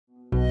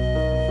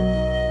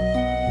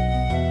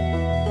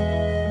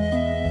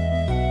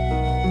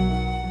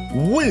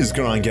What is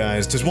going on,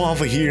 guys?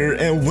 TheWaffle here,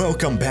 and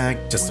welcome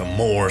back to some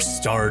more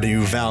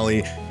Stardew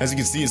Valley. As you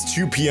can see, it's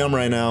 2 p.m.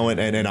 right now,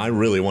 and I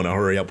really want to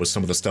hurry up with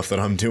some of the stuff that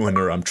I'm doing,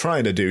 or I'm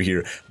trying to do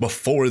here,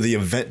 before the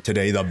event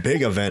today, the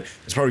big event.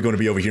 It's probably going to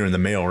be over here in the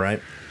mail,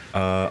 right?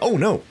 Oh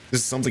no,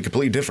 this is something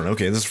completely different.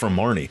 Okay, this is from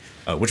Marnie,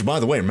 which, by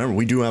the way, remember,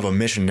 we do have a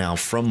mission now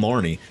from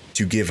Marnie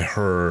to give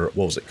her,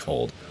 what was it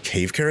called?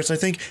 Cave carrots, I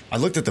think? I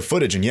looked at the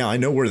footage, and yeah, I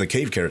know where the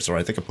cave carrots are.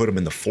 I think I put them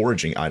in the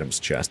foraging items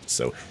chest,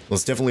 so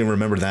let's definitely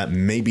remember that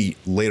maybe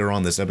later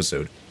on this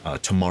episode,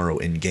 tomorrow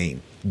in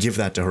game. Give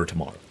that to her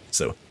tomorrow.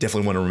 So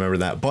definitely want to remember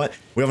that. But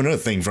we have another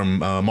thing from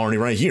Marnie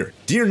right here.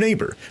 Dear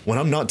neighbor, when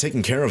I'm not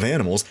taking care of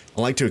animals,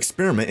 I like to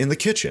experiment in the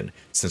kitchen.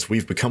 Since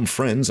we've become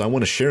friends, I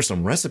want to share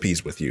some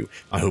recipes with you.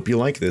 I hope you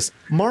like this,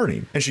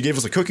 Marnie. And she gave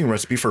us a cooking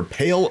recipe for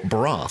pale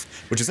broth,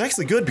 which is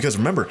actually good because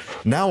remember,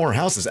 now our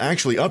house is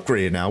actually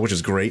upgraded now, which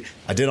is great.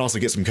 I did also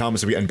get some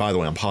comments, and by the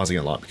way, I'm pausing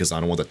a lot because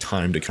I don't want the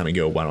time to kind of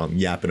go while I'm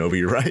yapping over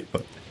you, right?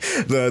 But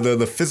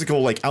the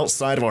physical, like,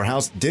 outside of our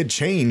house did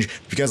change.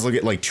 If you guys look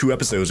at like 2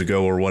 episodes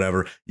ago or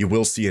whatever, you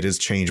will see it is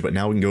changed. But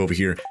now we can go over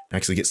here and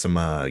actually get some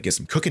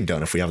cooking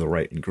done if we have the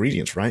right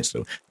ingredients, right?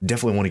 So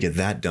definitely want to get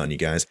that done, you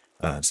guys.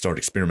 Start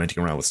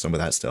experimenting around with some of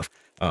that stuff.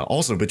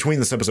 Also, between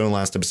this episode and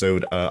last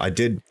episode, I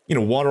did,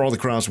 water all the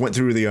crops, went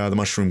through the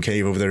mushroom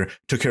cave over there,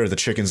 took care of the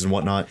chickens and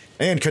whatnot,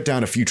 and cut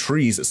down a few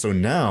trees. So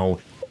now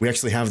we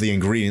actually have the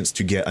ingredients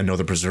to get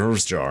another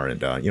preserves jar.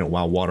 And,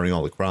 while watering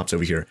all the crops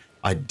over here,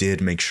 I did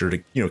make sure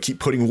to, keep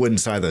putting wood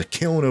inside the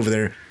kiln over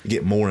there to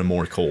get more and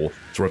more coal.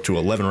 So we're up to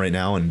 11 right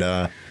now, and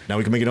now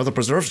we can make another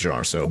preserves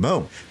jar. So,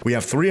 boom. We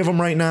have 3 of them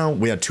right now.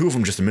 We had 2 of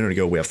them just a minute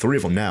ago. We have 3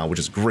 of them now, which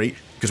is great,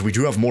 because we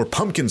do have more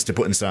pumpkins to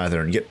put inside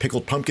there and get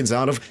pickled pumpkins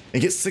out of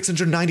and get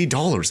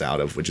 $690 out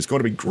of, which is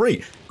going to be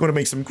great. Going to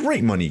make some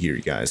great money here,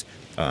 you guys.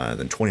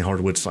 Then 20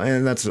 hardwood,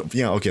 and that's,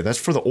 okay, that's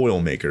for the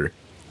oil maker.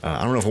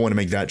 I don't know if I want to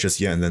make that just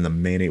yet, and then the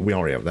mayonnaise, we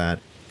already have that.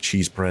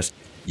 Cheese press.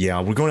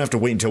 Yeah, we're going to have to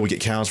wait until we get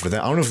cows for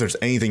that. I don't know if there's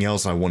anything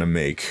else I want to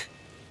make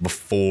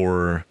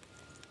before.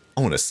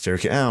 I want a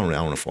staircase. I don't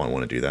know if I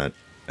want to do that.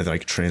 And then I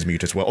can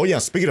transmute as well. Oh yeah,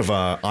 speaking of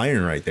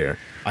iron right there,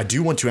 I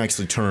do want to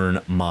actually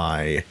turn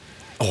my.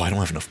 Oh, I don't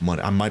have enough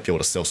money. I might be able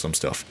to sell some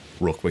stuff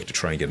real quick to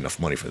try and get enough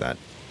money for that.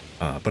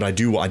 But I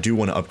do want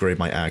to upgrade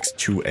my axe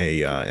to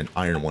an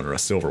iron one or a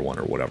silver one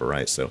or whatever,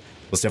 right? So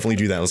let's definitely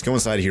do that. Let's go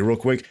inside here real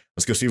quick.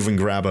 Let's go see if we can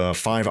grab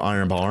 5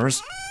 iron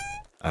bars.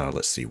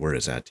 Let's see, where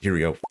is that? Here we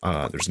go.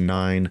 There's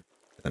 9, and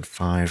then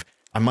 5.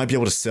 I might be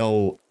able to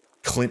sell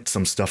Clint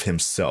some stuff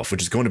himself,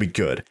 which is going to be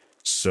good.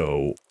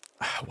 So,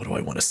 what do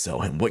I want to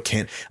sell him? What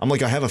can... I'm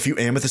like, I have a few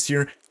amethysts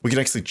here. We can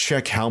actually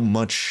check how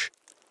much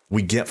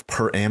we get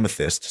per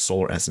amethyst,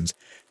 solar essence.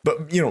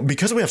 But,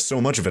 because we have so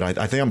much of it,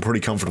 I think I'm pretty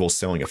comfortable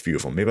selling a few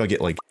of them. Maybe I'll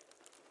get,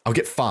 I'll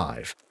get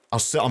 5.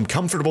 I'm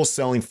comfortable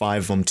selling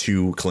 5 of them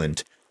to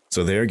Clint.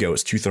 So there you go.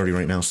 It's 2:30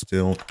 right now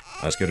still.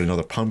 Let's get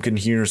another pumpkin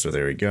here. So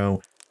there we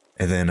go.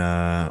 And then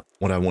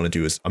what I want to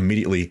do is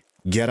immediately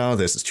get out of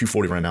this. It's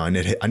 2:40 right now.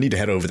 I need to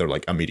head over there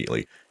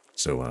immediately.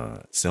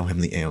 So sell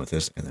him the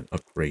amethyst and then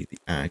upgrade the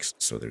axe.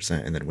 So there's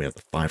that. And then we have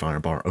the 5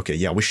 iron bar. Okay,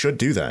 yeah, we should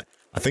do that.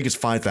 I think it's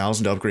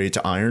 5,000 to upgrade it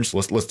to iron. So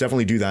let's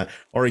definitely do that.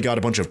 Already got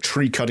a bunch of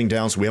tree cutting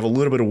down. So we have a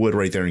little bit of wood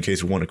right there in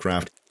case we want to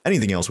craft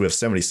anything else. We have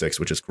 76,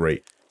 which is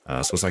great.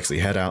 So let's actually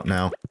head out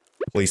now.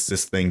 Place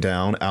this thing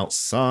down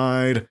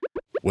outside.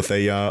 With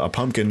a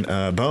pumpkin,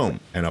 boom,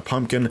 and a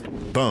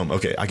pumpkin, boom.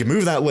 Okay, I can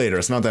move that later.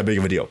 It's not that big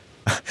of a deal.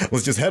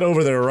 Let's just head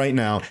over there right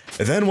now.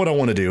 And then what I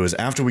want to do is,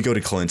 after we go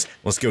to Clint's,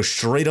 let's go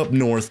straight up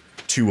north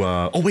to,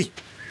 oh, wait.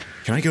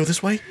 Can I go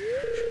this way?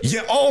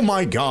 Yeah, oh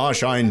my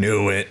gosh, I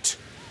knew it.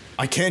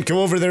 I can't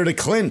go over there to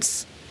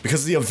Clint's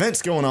because the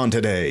event's going on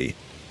today.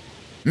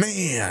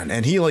 Man,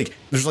 and he,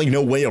 there's,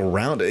 no way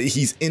around it.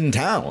 He's in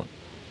town.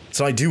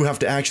 So I do have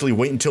to actually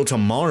wait until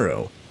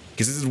tomorrow.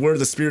 Because this is where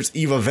the Spirit's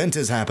Eve event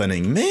is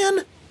happening.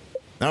 Man!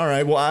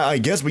 Alright, well, I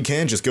guess we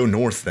can just go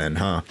north then,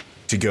 huh?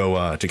 To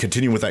go, to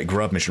continue with that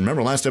grub mission.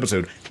 Remember last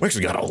episode, we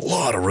actually got a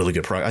lot of really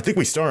good progress. I think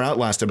we started out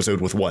last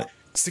episode with, what,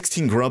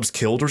 16 grubs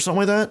killed or something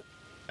like that?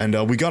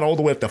 And we got all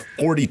the way up to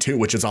 42,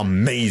 which is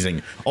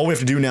amazing. All we have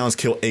to do now is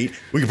kill 8.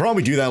 We could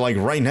probably do that,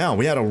 right now.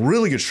 We had a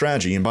really good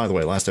strategy. And by the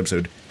way, last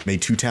episode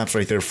made 2 taps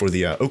right there for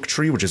the oak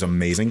tree, which is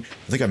amazing.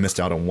 I think I missed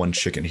out on 1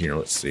 chicken here.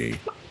 Let's see.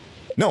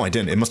 No, I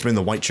didn't. It must have been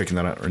the white chicken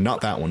or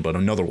not that one, but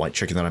another white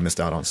chicken that I missed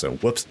out on. So,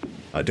 whoops.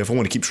 I definitely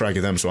want to keep track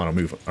of them so I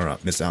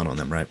don't miss out on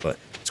them, right? But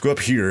let's go up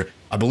here.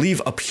 I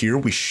believe up here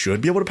we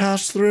should be able to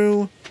pass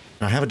through.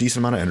 I have a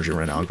decent amount of energy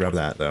right now. I'll grab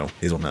that, though.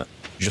 Hazelnut.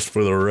 Just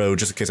for the road,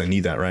 just in case I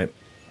need that, right?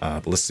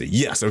 But let's see.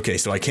 Yes, okay,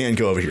 so I can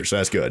go over here, so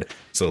that's good.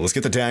 So let's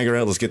get the dagger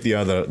out. Let's get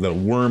the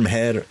worm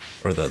head,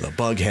 or the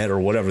bug head, or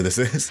whatever this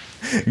is.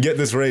 Get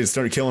this ready to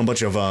start killing a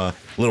bunch of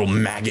little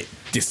maggot,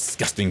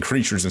 disgusting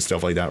creatures and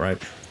stuff like that,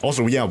 right?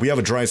 Also, yeah, we have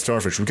a dried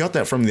starfish. We got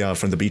that from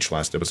the beach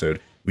last episode.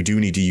 We do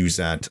need to use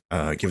that,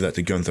 give that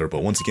to Gunther,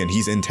 but once again,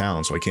 he's in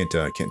town, so I can't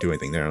do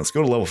anything there. Let's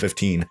go to level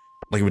 15,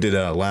 like we did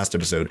last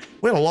episode.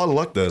 We had a lot of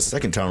luck the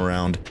second time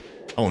around.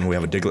 Oh, and we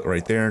have a Diglett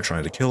right there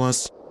trying to kill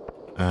us.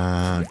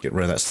 Get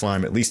rid of that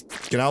slime. At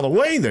least get out of the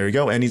way. There you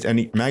go.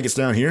 Any maggots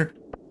down here?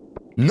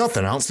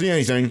 Nothing. I don't see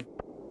anything.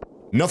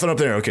 Nothing up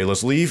there. Okay,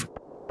 let's leave.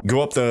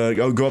 Go up the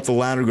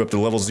ladder, go up to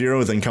level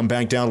 0, then come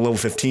back down to level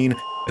 15,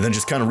 and then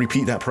just kind of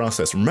repeat that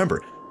process.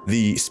 Remember,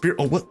 the spirit...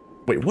 Oh, what?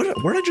 Wait, where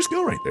did I just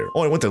go right there?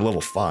 Oh, I went to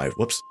level 5.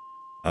 Whoops.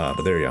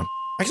 But there you go.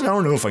 Actually, I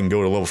don't know if I can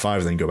go to level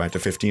 5 and then go back to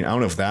 15. I don't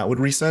know if that would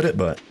reset it,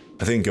 but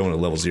I think going to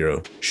level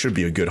 0 should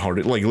be a good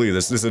hard... Like, look at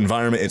this. This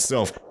environment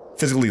itself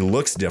physically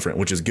looks different,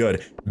 which is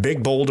good.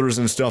 Big boulders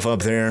and stuff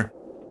up there.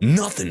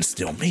 Nothing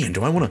still. Man,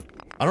 do I want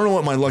to... I don't know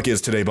what my luck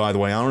is today, by the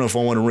way. I don't know if I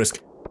want to risk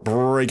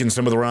breaking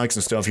some of the rocks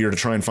and stuff here to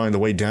try and find the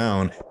way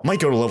down. I might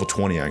go to level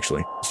 20,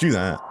 actually. Let's do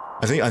that.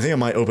 I think I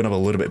might open up a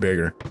little bit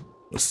bigger.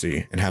 Let's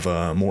see. And have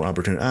a more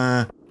opportunity.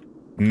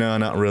 No,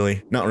 not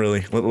really. Not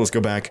really. Let's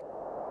go back.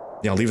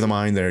 Yeah, I'll leave the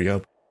mine. There you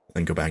go.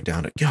 Then go back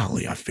down to...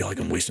 Golly, I feel like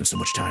I'm wasting so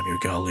much time here.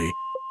 Golly.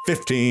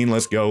 15.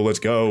 Let's go. Let's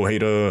go. Hey,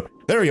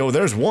 there we go.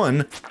 There's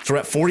one. So we're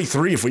at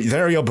 43.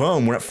 There you go.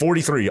 Boom. We're at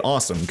 43.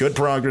 Awesome. Good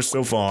progress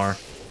so far.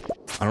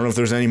 I don't know if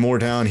there's any more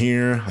down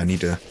here. I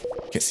need to...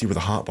 Can't see with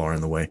a hotbar in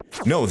the way.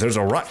 No, there's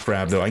a rock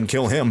crab, though. I can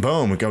kill him.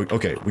 Boom. We go.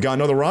 Okay, we got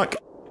another rock.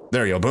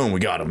 There you go. Boom.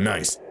 We got him.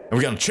 Nice. And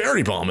we got a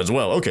cherry bomb as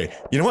well. Okay.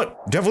 You know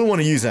what? Definitely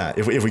want to use that.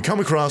 If we come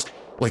across...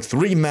 like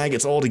 3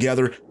 maggots all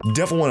together,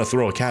 definitely want to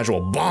throw a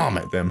casual bomb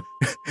at them.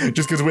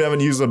 Just because we haven't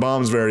used the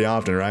bombs very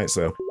often, right?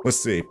 So, let's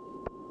see.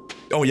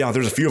 Oh yeah,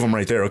 there's a few of them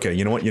right there. Okay,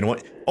 you know what? You know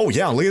what? Oh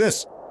yeah, look at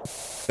this.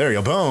 There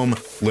you go, boom.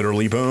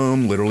 Literally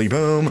boom, literally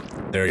boom.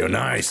 There you go,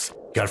 nice.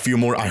 Got a few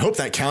more. I hope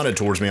that counted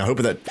towards me. I hope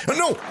that... Oh,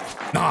 no!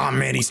 Ah,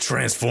 man, he's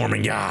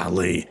transforming.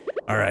 Golly.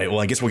 All right, well,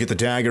 I guess we'll get the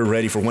dagger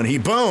ready for when he...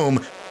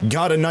 Boom!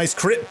 Got a nice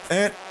crit.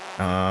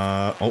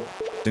 Oh,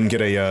 didn't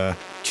get a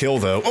kill,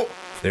 though. Oh,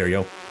 there you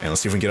go. And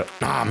let's see if we can get up.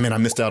 Ah, man, I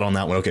missed out on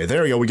that one. Okay,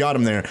 there we go. We got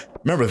him there.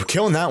 Remember,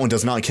 killing that one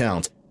does not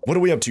count. What are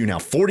we up to now?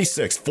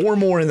 46. 4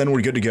 more, and then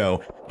we're good to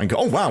go. And go.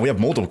 Oh, wow, we have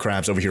multiple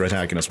crabs over here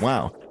attacking us.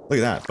 Wow. Look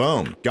at that.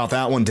 Boom. Got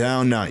that one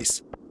down.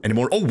 Nice. Any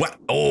more? Oh, wow.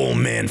 Oh,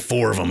 man,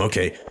 4 of them.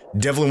 Okay.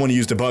 Definitely want to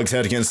use the bug's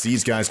head against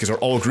these guys because they're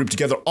all grouped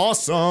together.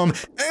 Awesome.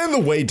 And the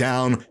way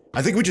down.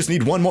 I think we just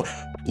need one more.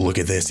 Look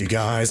at this, you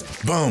guys.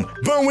 Boom.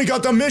 Boom. We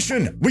got the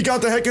mission. We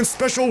got the heckin'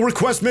 special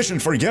request mission.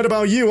 Forget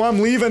about you. I'm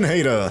leaving,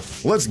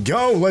 Hada. Let's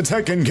go. Let's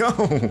heckin' go.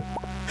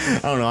 I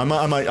don't know.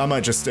 I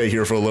might just stay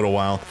here for a little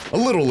while. A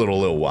little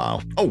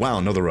while. Oh, wow.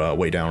 Another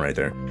way down right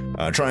there.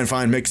 Try and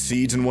find mixed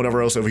seeds and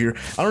whatever else over here.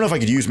 I don't know if I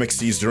could use mixed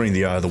seeds during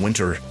the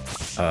winter,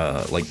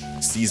 like,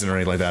 season or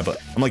anything like that, but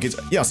I'm like,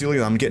 yeah, see, look at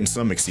that. I'm getting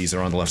some mixed seeds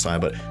there on the left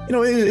side, but, you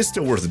know, it's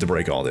still worth it to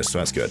break all this, so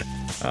that's good.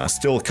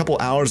 Still a couple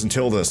hours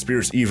until the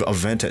Spirit's Eve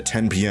event at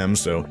 10 p.m.,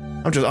 so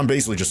I'm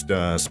basically just,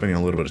 spending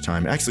a little bit of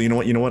time. Actually,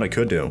 you know what I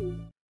could do?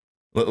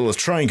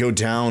 Let's try and go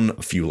down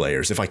a few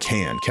layers, if I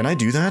can. Can I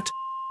do that?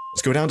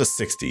 Let's go down to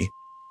 60.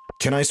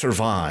 Can I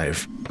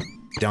survive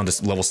down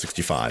to level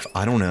 65?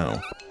 I don't know.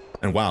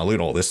 And wow, look at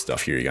all this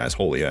stuff here, you guys.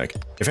 Holy heck.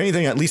 If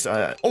anything, at least,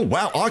 oh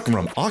wow,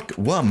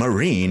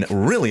 aquamarine.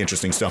 Really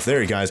interesting stuff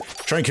there, you guys.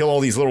 Try and kill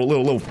all these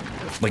little,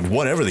 like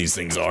whatever these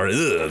things are.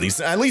 Ugh,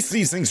 at least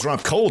these things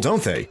drop coal,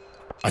 don't they?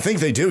 I think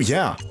they do,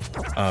 yeah.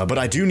 But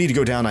I do need to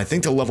go down. I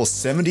think to level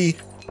 70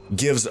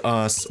 gives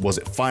us, was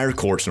it fire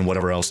quartz and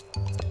whatever else?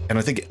 And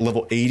I think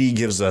level 80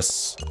 gives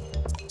us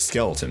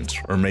skeletons,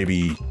 or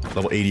maybe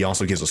level 80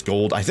 also gives us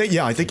gold. I think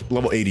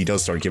level 80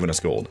 does start giving us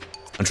gold.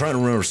 I'm trying to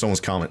remember someone's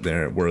comment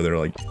there where they're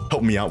like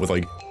helping me out with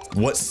like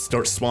what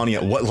starts spawning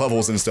at what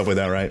levels and stuff like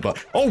that, right?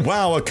 But oh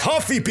wow, a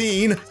coffee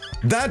bean!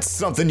 That's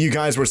something you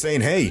guys were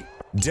saying, hey,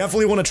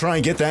 definitely want to try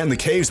and get that in the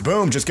caves.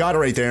 Boom, just got it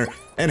right there.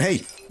 And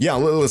hey, yeah,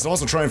 let's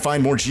also try and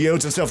find more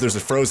geodes and stuff. There's a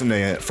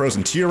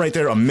frozen tier right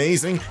there,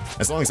 amazing.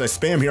 As long as I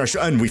spam here,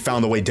 and we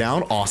found the way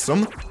down,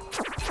 awesome.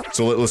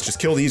 So let's just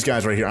kill these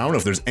guys right here. I don't know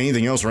if there's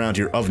anything else around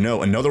here of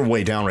note. Another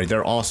way down right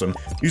there, awesome.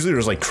 Usually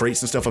there's like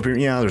crates and stuff up here.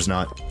 Yeah, there's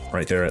not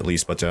right there at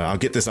least, but I'll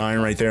get this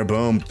iron right there,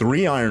 boom.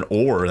 3 iron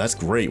ore, that's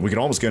great. We could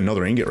almost get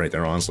another ingot right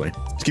there, honestly.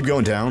 Let's keep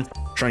going down,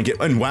 try and get,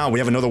 and wow, we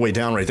have another way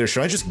down right there.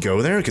 Should I just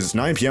go there? Because it's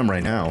 9 p.m.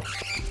 right now.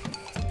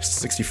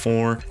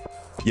 64.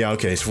 Yeah,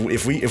 okay, so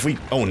if we,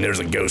 oh, and there's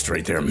a ghost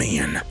right there,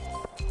 man.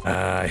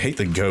 I hate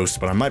the ghost,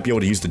 but I might be able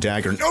to use the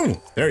dagger.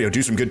 No! There you go,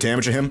 do some good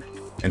damage to him.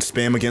 And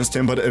spam against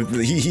him, but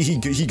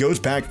he goes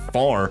back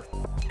far,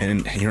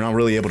 and you're not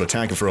really able to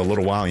attack him for a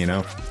little while, you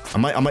know? I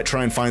might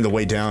try and find the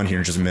way down here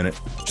in just a minute,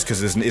 just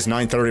because it's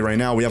 9:30 right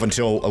now. We have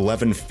until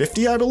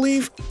 11:50, I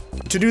believe,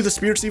 to do the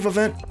Spirit's Eve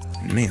event.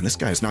 Man, this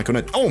guy's not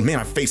gonna... Oh, man,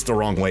 I faced the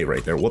wrong way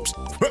right there. Whoops.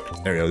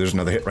 There you go, there's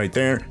another hit right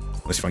there.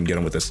 Let's see if I can get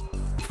him with this.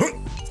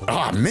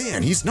 Ah,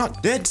 man, he's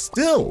not dead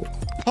still.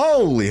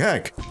 Holy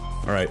heck.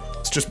 All right,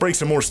 let's just break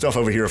some more stuff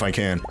over here if I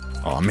can.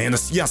 Oh man,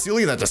 yeah, see,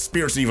 look at that, the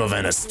Spirit's Eve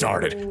event has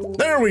started.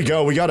 There we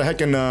go, we got a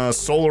heckin'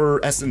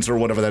 solar essence or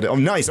whatever that is. Oh,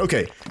 nice,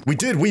 okay.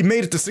 We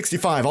made it to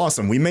 65,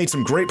 awesome. We made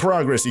some great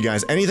progress, you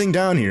guys. Anything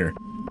down here?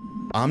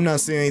 I'm not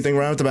seeing anything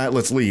right off the bat.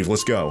 Let's leave,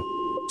 let's go.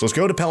 So let's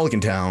go to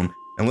Pelican Town.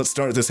 And let's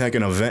start this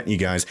heckin' event, you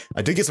guys.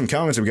 I did get some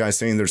comments of guys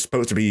saying there's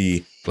supposed to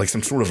be like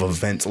some sort of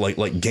event,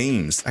 like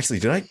games. Actually,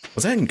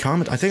 was that in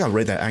comment? I think I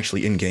read that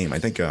actually in game. I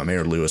think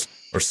Mayor Lewis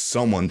or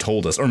someone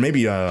told us, or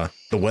maybe the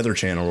Weather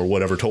Channel or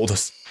whatever told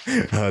us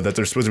that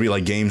there's supposed to be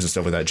like games and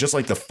stuff like that, just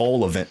like the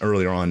fall event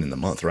earlier on in the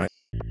month, right?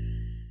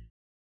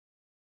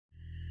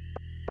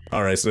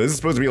 All right, so this is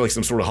supposed to be like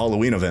some sort of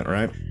Halloween event,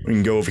 right? We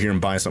can go over here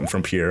and buy something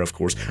from Pierre, of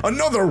course.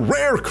 Another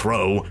rare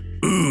crow.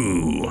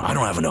 Ooh, I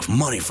don't have enough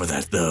money for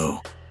that though.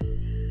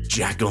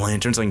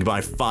 Jack-o'-lanterns, I can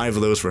buy 5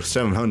 of those for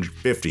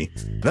 750.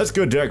 That's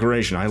good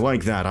decoration, I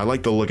like that, I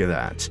like the look of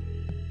that.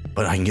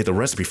 But I can get the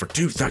recipe for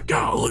 2,000,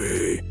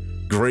 golly.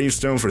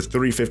 Gravestone for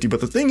 350, but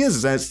the thing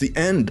is that it's the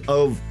end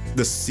of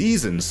the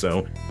season,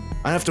 so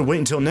I have to wait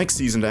until next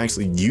season to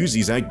actually use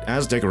these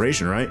as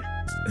decoration, right?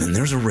 And then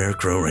there's a rare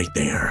crow right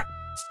there.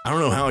 I don't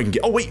know how I can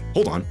get, oh wait,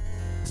 hold on.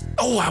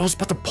 Oh, I was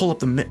about to pull up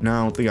the no, I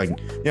don't think I can,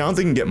 yeah, I don't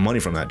think you can get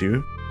money from that, do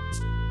you?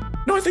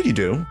 No, I think you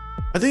do.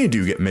 I think you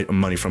do get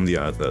money from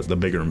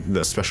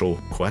the special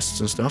quests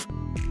and stuff.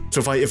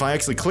 So if I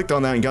actually clicked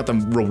on that and got the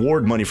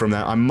reward money from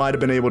that, I might have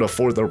been able to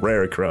afford the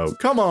rare crow.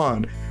 Come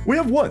on, we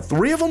have what,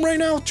 3 of them right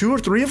now? 2 or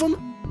 3 of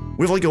them?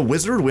 We have like a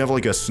wizard, we have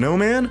like a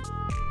snowman.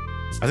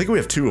 I think we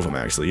have 2 of them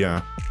actually,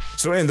 yeah.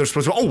 So, and they're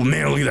supposed to, oh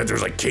man, look at that,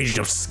 there's like caged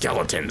up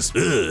skeletons.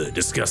 Ugh,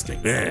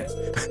 disgusting. Yeah,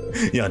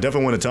 I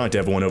definitely want to talk to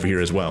everyone over here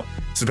as well.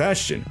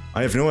 Sebastian,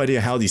 I have no idea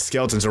how these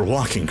skeletons are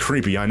walking.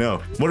 Creepy, I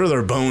know. What are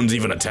their bones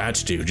even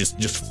attached to?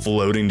 Just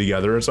floating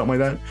together or something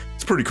like that?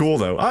 It's pretty cool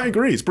though. I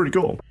agree, it's pretty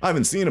cool. I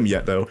haven't seen them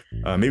yet though.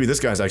 Maybe this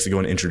guy's actually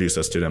going to introduce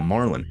us to them.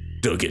 Marlin,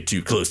 don't get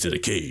too close to the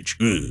cage.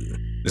 Ugh.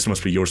 This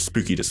must be your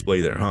spooky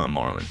display there, huh,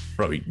 Marlin?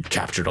 Probably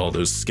captured all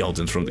those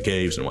skeletons from the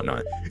caves and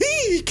whatnot.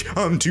 Eek!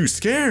 I'm too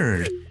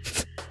scared.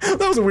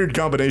 That was a weird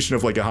combination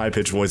of like a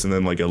high-pitched voice and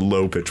then like a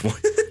low-pitched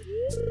voice.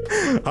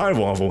 Hi,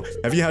 Waffle.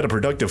 Have you had a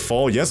productive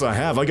fall? Yes, I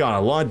have. I got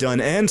a lot done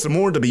and some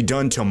more to be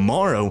done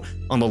tomorrow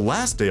on the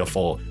last day of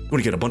fall. Going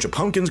to get a bunch of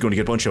pumpkins, going to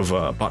get a bunch of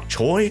bok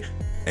choy,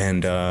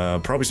 and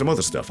probably some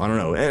other stuff. I don't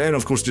know. And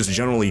of course, just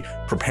generally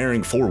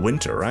preparing for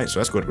winter, right? So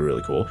that's going to be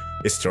really cool.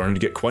 It's starting to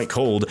get quite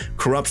cold.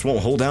 Crops won't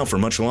hold out for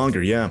much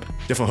longer. Yeah,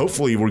 definitely.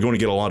 Hopefully, we're going to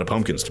get a lot of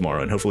pumpkins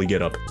tomorrow and hopefully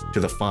get up to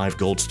the 5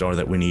 gold star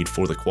that we need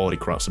for the quality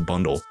crops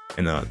bundle.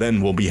 And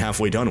then we'll be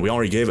halfway done. We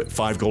already gave it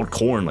 5 gold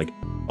corn like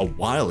a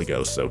while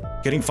ago. So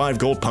getting 5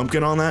 gold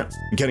pumpkin on that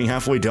and getting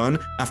halfway done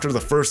after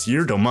the first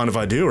year, don't mind if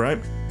I do,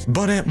 right?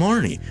 But Aunt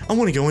Marnie, I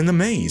want to go in the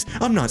maze.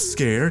 I'm not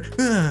scared.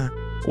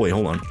 Wait,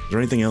 hold on. Is there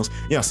anything else?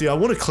 Yeah, see, I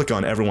want to click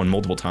on everyone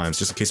multiple times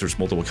just in case there's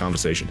multiple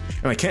conversation.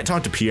 And I can't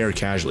talk to Pierre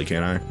casually,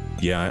 can I?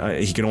 Yeah,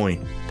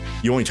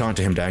 you only talk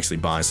to him to actually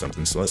buy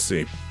something, so let's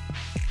see.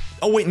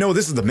 Oh, wait, no,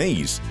 this is the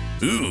maze.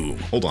 Ooh,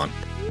 hold on.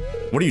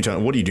 What are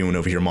you doing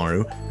over here,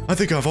 Maru? I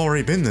think I've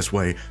already been this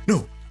way.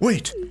 No,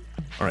 wait.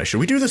 All right, should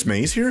we do this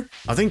maze here?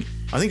 I think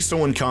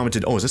someone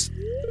commented, oh, is this?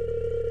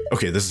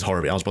 Okay, this is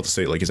Harvey. I was about to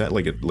say, like, is that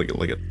like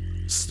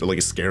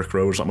a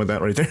scarecrow or something like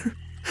that right there?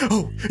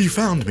 Oh, you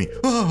found me.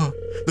 Ah,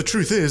 the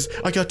truth is,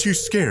 I got too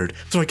scared,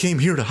 so I came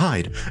here to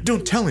hide.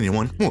 Don't tell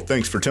anyone. Well,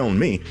 thanks for telling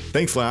me.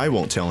 Thankfully, I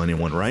won't tell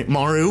anyone, right,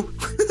 Maru?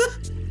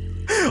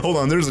 Hold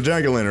on, there's a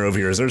jack-o'-lantern over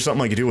here. Is there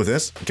something I can do with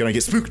this? Can I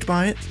get spooked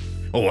by it?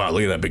 Oh, wow,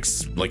 look at that big,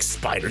 like,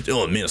 spider.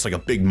 Oh, man, it's like a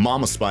big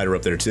mama spider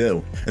up there,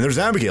 too. And there's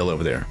Abigail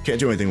over there. Can't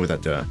do anything with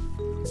that,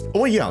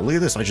 Oh, yeah, look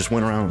at this. I just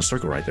went around in a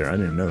circle right there. I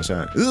didn't even notice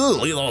that. Ugh,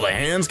 look at all the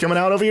hands coming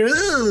out over here.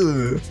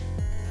 Ugh.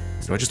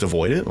 Do I just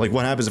avoid it? Like,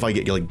 what happens if I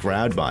get, like,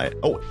 grabbed by it?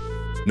 Oh,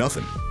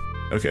 nothing.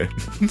 Okay.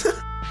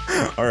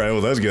 All right,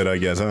 well, that's good, I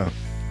guess, huh?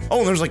 Oh,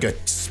 and there's, like, a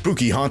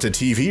spooky haunted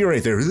TV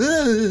right there.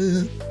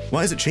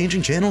 Why is it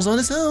changing channels on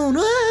its own?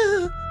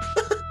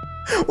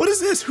 What is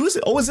this? Who is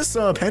it? Oh, is this,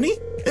 Penny?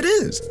 It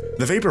is.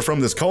 The vapor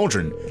from this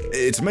cauldron.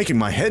 It's making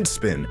my head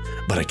spin,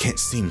 but I can't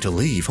seem to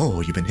leave.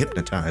 Oh, you've been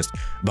hypnotized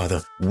by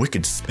the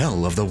wicked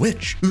spell of the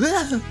witch.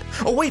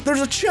 Oh, wait,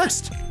 there's a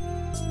chest.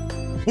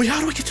 Wait,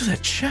 how do I get to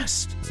that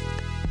chest?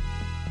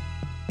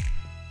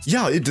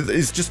 Yeah,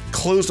 it's just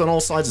closed on all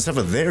sides except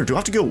for there. Do I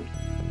have to go?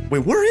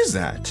 Wait, where is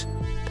that?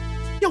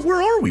 Yeah,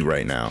 where are we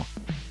right now?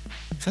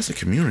 If that's a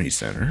community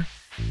center.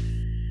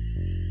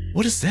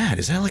 What is that?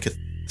 Is that like a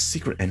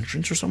secret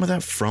entrance or something like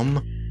that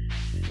from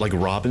like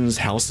Robin's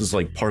house is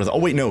like part of the, oh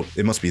wait, no,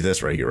 it must be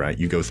this right here, right?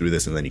 You go through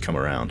this and then you come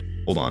around.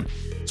 Hold on.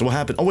 So what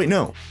happened? Oh wait,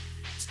 no.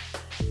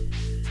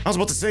 I was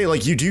about to say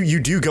like you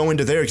do go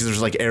into there because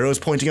there's like arrows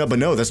pointing up, but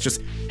no, that's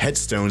just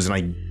headstones and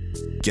I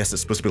guess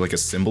it's supposed to be like a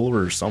symbol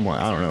or something.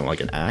 I don't know,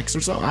 like an axe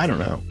or something. I don't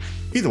know.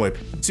 Either way,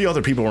 see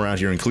other people around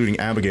here, including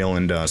Abigail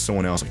and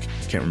someone else. I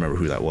can't remember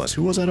who that was.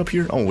 Who was that up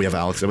here? Oh, we have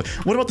Alex.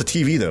 What about the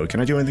TV though?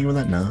 Can I do anything with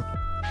that? No.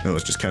 No,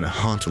 it's just kind of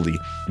hauntedly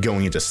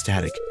going into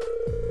static.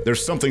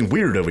 There's something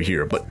weird over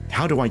here, but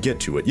how do I get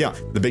to it? Yeah,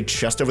 the big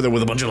chest over there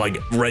with a bunch of like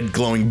red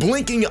glowing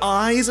blinking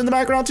eyes in the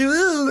background too.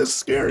 Ugh, that's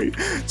scary.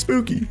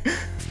 Spooky.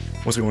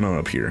 What's going on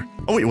up here?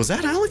 Oh wait, was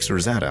that Alex or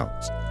is that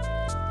Alex?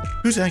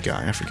 Who's that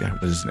guy? I forgot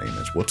what his name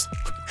is. Whoops.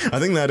 I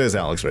think that is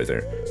Alex right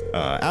there.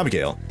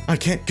 Abigail. I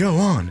can't go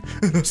on.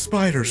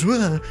 Spiders.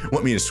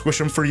 Want me to squish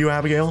them for you,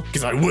 Abigail?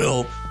 Because I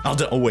will.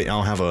 Oh wait,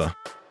 I'll have a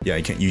Yeah,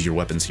 you can't use your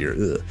weapons here.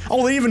 Ugh.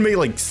 Oh, they even made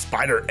like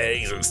spider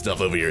eggs and stuff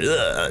over here.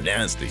 Ugh,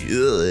 nasty.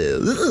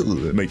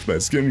 Ugh. It makes my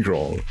skin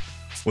crawl.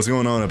 What's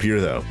going on up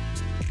here though?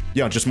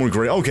 Yeah, just more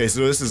gray. Okay,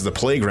 so this is the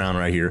playground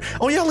right here.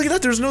 Oh yeah, look at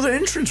that. There's another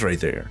entrance right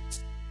there.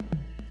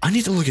 I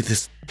need to look at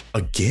this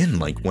again,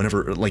 like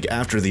whenever, like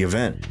after the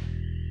event.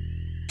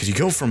 Because you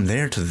go from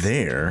there to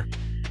there.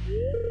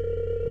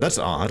 That's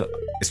odd.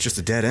 It's just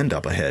a dead end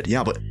up ahead.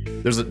 Yeah, but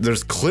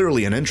there's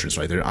clearly an entrance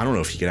right there. I don't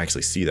know if you can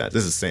actually see that.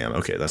 This is Sam.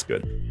 Okay, that's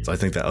good. So I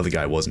think that other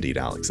guy was indeed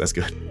Alex. That's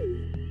good.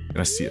 And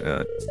I see,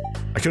 I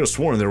could have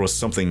sworn there was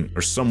something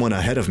or someone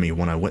ahead of me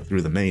when I went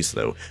through the maze,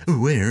 though.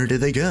 Where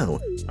did they go?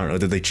 I don't know.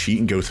 Did they cheat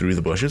and go through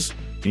the bushes?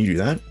 Can you do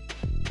that?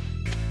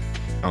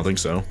 I don't think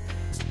so.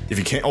 If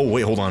you can't, oh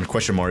wait, hold on.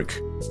 Question mark.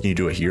 Can you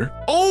do it here?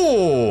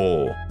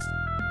 Oh!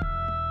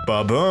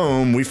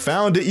 Ba-boom! We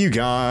found it, you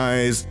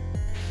guys.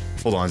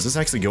 Hold on. Does this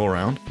actually go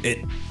around?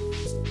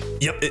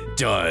 Yep, it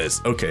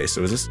does. Okay,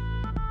 so is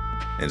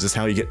this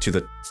how you get to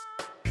the?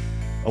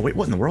 Oh wait,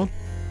 what in the world?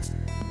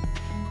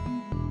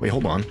 Wait,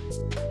 hold on.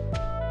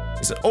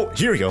 Is it? Oh,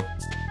 here we go.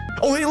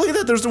 Oh, hey, look at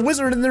that. There's a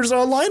wizard and there's a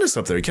Linus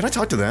up there. Can I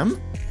talk to them?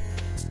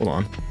 Hold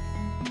on.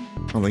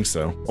 I don't think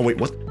so. Oh, wait,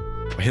 what?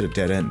 I hit a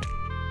dead end.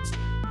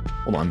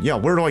 Hold on. Yeah,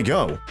 where do I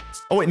go?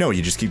 Oh, wait, no,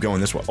 you just keep going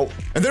this way. Oh,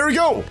 and there we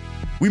go.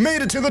 We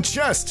made it to the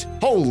chest.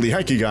 Holy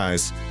heck, you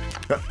guys.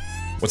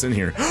 What's in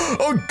here?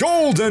 A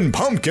golden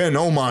pumpkin.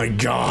 Oh, my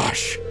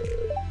gosh.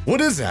 What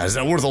is that? Is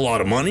that worth a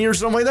lot of money or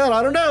something like that?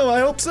 I don't know.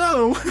 I hope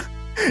so.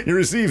 You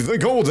received the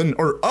golden,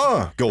 or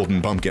a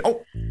golden pumpkin.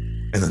 Oh,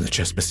 and then the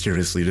chest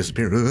mysteriously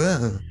disappeared.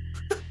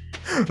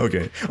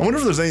 Okay, I wonder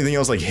if there's anything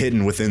else like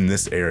hidden within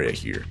this area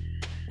here.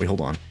 Wait,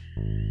 hold on.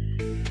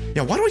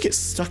 Yeah, why do I get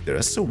stuck there?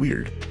 That's so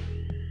weird.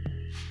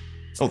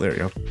 Oh, there you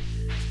go.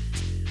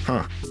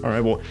 Huh. All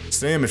right, well,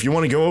 Sam, if you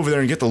want to go over there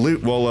and get the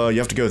loot, well, you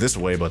have to go this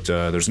way, but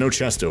there's no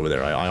chest over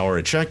there. I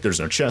already checked. There's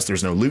no chest.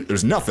 There's no loot.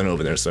 There's nothing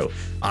over there, so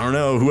I don't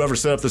know. Whoever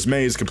set up this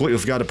maze completely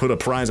forgot to put a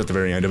prize at the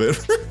very end of it.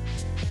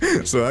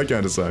 So that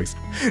kind of sucks.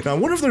 Now, I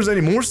wonder if there's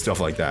any more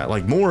stuff like that,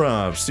 like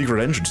more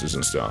secret entrances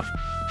and stuff.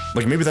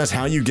 Like maybe that's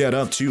how you get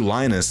up to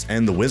Linus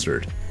and the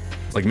wizard.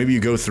 Like maybe you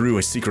go through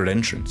a secret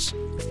entrance.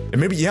 And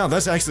maybe, yeah,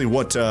 that's actually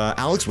what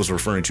Alex was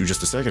referring to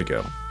just a second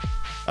ago.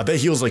 I bet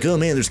he was like, oh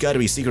man, there's got to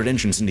be a secret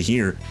entrance into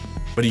here.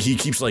 But he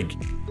keeps like,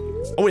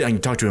 oh wait, I can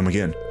talk to him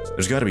again.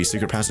 There's got to be a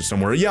secret passage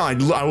somewhere. Yeah,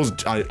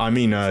 I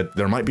mean,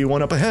 there might be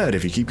one up ahead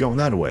if you keep going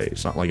that way.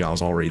 It's not like I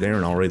was already there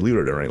and already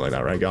looted or anything like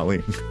that, right,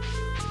 Golly?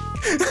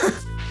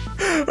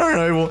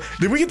 Alright, well,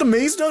 did we get the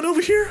maze done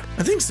over here?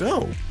 I think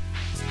so.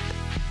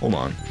 Hold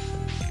on.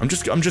 I'm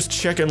just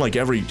checking like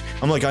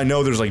I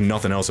know there's like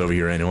nothing else over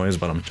here anyways,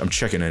 but I'm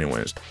checking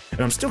anyways.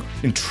 And I'm still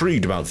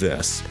intrigued about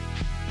this.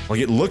 Like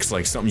it looks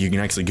like something you can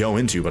actually go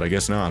into, but I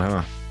guess not,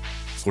 huh?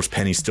 Of course,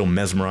 Penny's still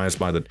mesmerized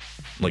by the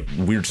like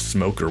weird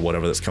smoke or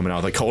whatever that's coming out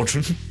of that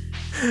cauldron.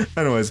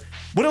 Anyways,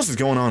 what else is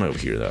going on over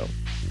here though?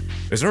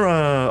 Is there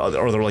are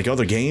there like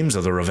other games,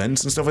 other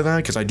events and stuff like that?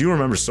 Because I do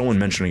remember someone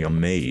mentioning a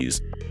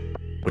maze.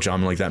 Which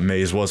I'm like, that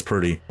maze was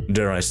pretty,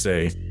 dare I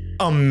say,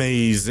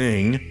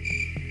 amazing.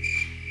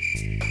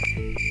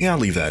 Yeah, I'll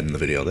leave that in the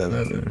video.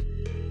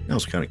 That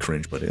was kind of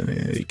cringe, but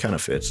it kind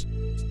of fits.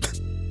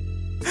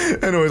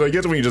 Anyways, I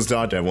guess we can just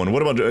dodge that one.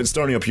 What about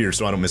starting up here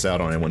so I don't miss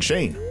out on anyone?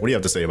 Shane, what do you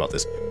have to say about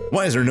this?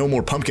 Why is there no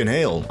more pumpkin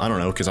ale? I don't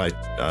know, because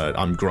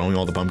I'm growing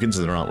all the pumpkins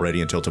and they're not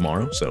ready until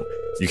tomorrow. So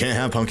you can't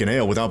have pumpkin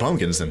ale without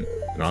pumpkins and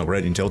they're not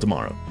ready until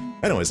tomorrow.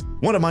 Anyways,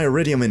 one of my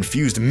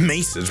iridium-infused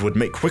maces would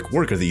make quick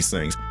work of these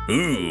things.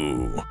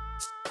 Ooh.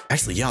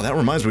 Actually, yeah, that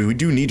reminds me, we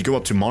do need to go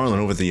up to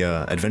Marlin over the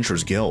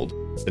Adventurers Guild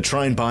to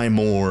try and buy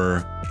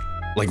more,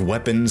 like,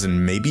 weapons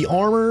and maybe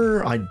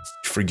armor? I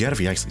forget if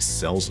he actually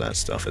sells that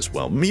stuff as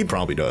well. He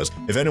probably does.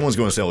 If anyone's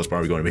going to sell, it's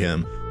probably going to be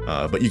him.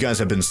 But you guys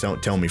have been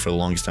telling me for the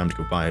longest time to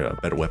go buy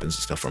better weapons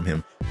and stuff from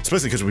him.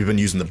 Especially because we've been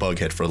using the bug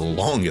head for the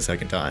longest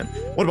heckin' time.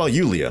 What about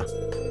you, Leah?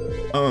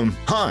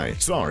 Hi,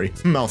 sorry,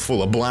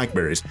 mouthful of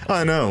blackberries.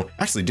 I know.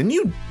 Actually, didn't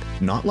you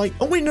not like,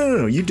 oh wait,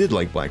 no, you did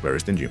like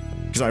blackberries, didn't you?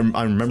 Because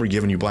I remember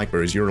giving you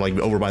blackberries. You were like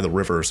over by the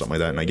river or something like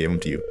that, and I gave them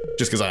to you.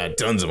 Just because I had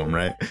tons of them,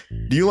 right?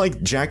 Do you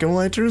like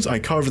jack-o'-lanterns? I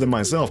carved them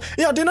myself.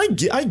 Yeah,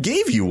 didn't I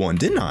gave you one,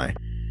 didn't I?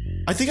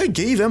 I think I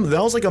gave them,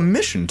 that was like a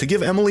mission, to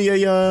give Emily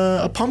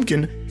a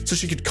pumpkin so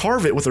she could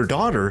carve it with her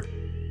daughter.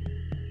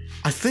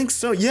 I think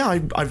so. Yeah,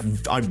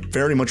 I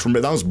very much remember.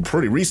 That was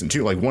pretty recent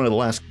too, like one of the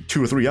last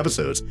 2 or 3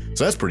 episodes.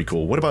 So that's pretty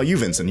cool. What about you,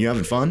 Vincent? You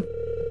having fun?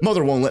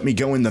 Mother won't let me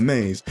go in the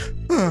maze.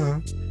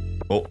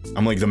 Well,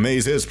 I'm like, the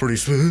maze is pretty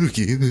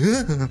spooky.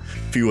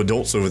 Few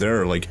adults over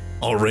there are like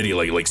already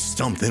like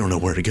stumped. They don't know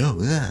where to go.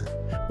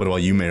 What about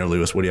you, Mayor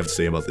Lewis? What do you have to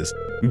say about this?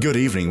 Good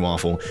evening,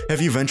 Waffle. Have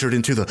you ventured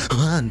into the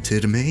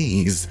haunted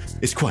maze?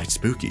 It's quite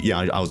spooky. Yeah,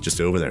 I was just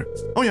over there.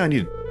 Oh yeah,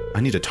 I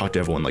need to talk to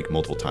everyone like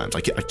multiple times.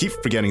 I keep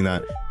forgetting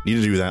that. Need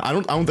to do that. I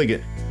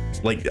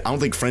don't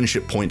think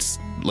friendship points,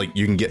 like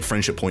you can get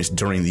friendship points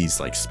during these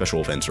like special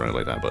events or anything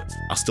like that, but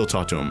I'll still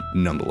talk to him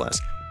nonetheless.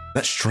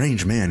 That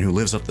strange man who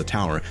lives up the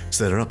tower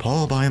set it up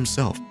all by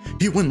himself.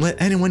 He wouldn't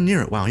let anyone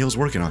near it while he was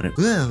working on it.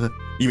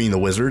 You mean the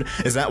wizard?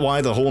 Is that why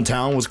the whole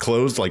town was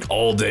closed like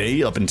all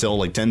day up until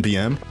like 10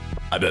 p.m.?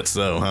 I bet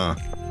so, huh?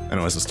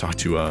 Anyways, let's talk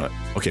to,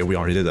 okay, we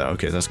already did that.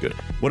 Okay, that's good.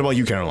 What about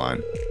you,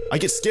 Caroline? I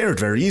get scared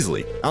very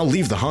easily. I'll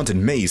leave the haunted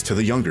maze to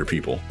the younger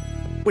people.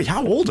 Wait,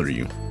 how old are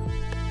you?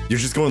 You're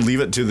just going to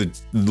leave it to the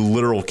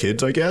literal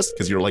kids, I guess?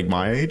 Because you're like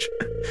my age?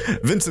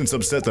 Vincent's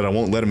upset that I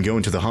won't let him go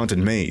into the haunted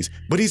maze,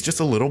 but he's just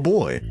a little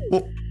boy.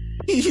 Well,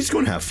 he's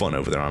going to have fun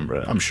over there,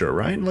 I'm sure,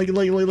 right? Like,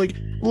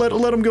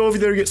 let him go over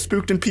there, get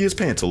spooked and pee his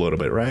pants a little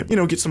bit, right? You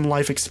know, get some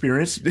life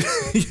experience.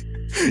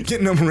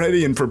 Getting them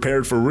ready and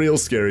prepared for real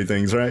scary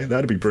things, right?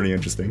 That'd be pretty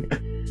interesting.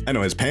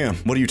 Anyways, Pam,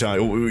 what are you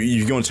talking?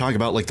 You going to talk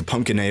about like the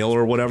pumpkin ale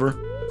or whatever?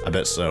 I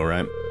bet so,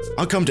 right?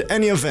 I'll come to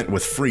any event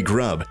with free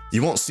grub.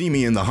 You won't see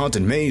me in the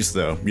haunted maze,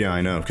 though. Yeah,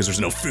 I know, because there's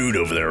no food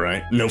over there,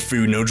 right? No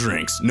food, no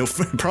drinks. No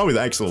food. Probably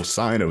the actual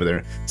sign over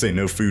there saying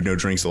no food, no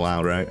drinks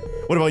allowed, right?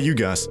 What about you,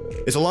 Gus?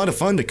 It's a lot of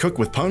fun to cook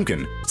with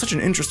pumpkin. Such an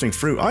interesting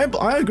fruit.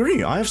 I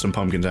agree. I have some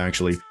pumpkins,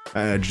 actually,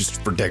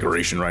 just for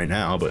decoration right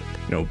now, but,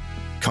 you know,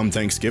 come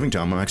Thanksgiving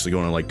time, I'm actually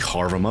going to like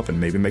carve them up and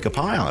maybe make a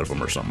pie out of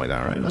them or something like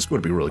that, right? That's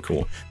going to be really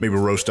cool. Maybe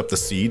roast up the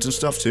seeds and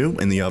stuff too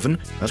in the oven.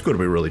 That's going to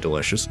be really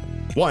delicious.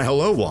 Why,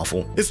 hello,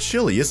 Waffle. It's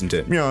chilly, isn't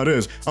it? Yeah, it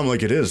is. I'm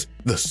like, it is.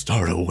 The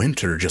start of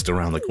winter just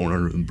around the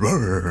corner.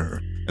 Brrr.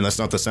 And that's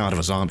not the sound of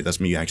a zombie. That's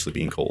me actually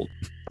being cold.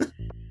 Did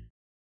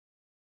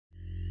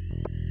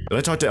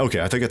I talk to... Okay,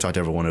 I think I talked to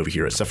everyone over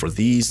here except for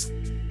these.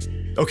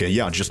 Okay,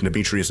 yeah, just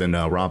Demetrius and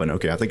Robin.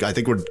 Okay, I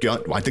think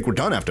we're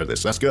done after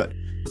this. That's good.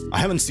 I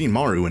haven't seen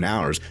Maru in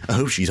hours. I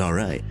hope she's all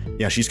right.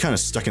 Yeah, she's kind of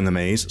stuck in the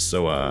maze,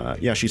 so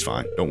yeah, she's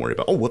fine. Don't worry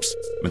about. Oh, whoops!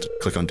 I meant to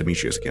click on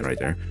Demetrius again right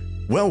there.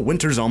 Well,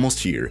 winter's almost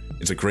here.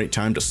 It's a great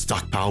time to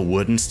stockpile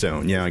wood and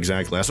stone. Yeah,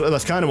 exactly.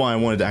 That's kind of why I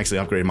wanted to actually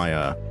upgrade my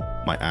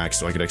my axe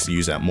so I could actually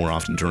use that more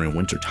often during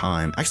winter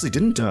time. Actually,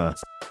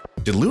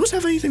 did Lewis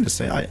have anything to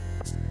say?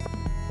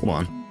 Hold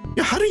on.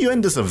 Yeah, how do you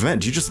end this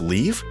event? Do you just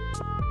leave?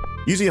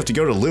 Usually you have to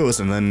go to Lewis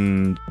and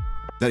then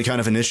that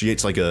kind of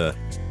initiates like a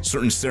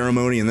certain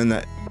ceremony and then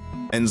that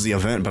ends the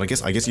event, but I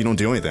guess you don't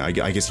do anything.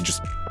 I guess you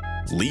just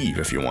leave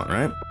if you want,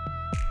 right?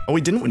 Oh, we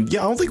didn't.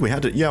 Yeah, I don't think we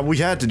had to. Yeah, we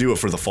had to do it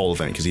for the fall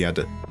event because you had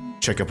to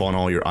check up on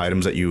all your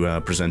items that you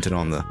presented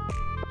on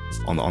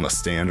the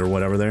stand or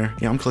whatever there.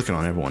 Yeah, I'm clicking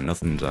on everyone.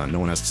 Nothing. No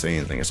one has to say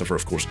anything except for,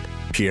 of course,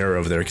 Pierre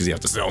over there because you have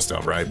to sell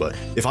stuff, right? But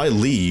if I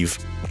leave,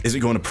 is it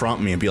going to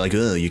prompt me and be like,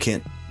 oh, you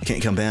can't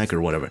come back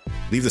or whatever?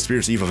 Leave the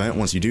Spirits Eve event.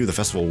 Once you do, the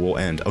festival will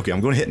end. Okay, I'm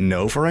going to hit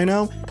no for right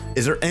now.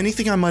 Is there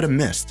anything I might have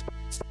missed?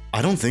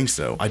 I don't think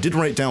so. I did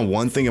write down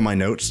one thing in my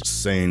notes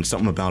saying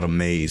something about a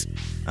maze,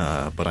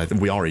 but I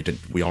think we already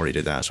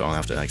did that, so I'll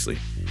have to actually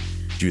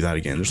do that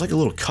again. There's like a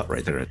little cut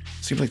right there. It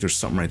seems like there's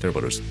something right there,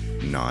 but it's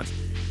not.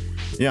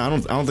 Yeah, I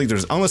don't think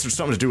there's, unless there's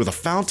something to do with a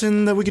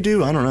fountain that we could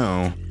do. I don't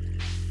know.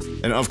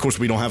 And of course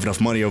we don't have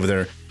enough money over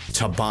there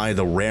to buy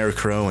the rare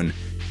crow, and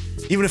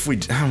even if we,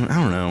 I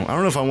don't know. I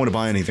don't know if I want to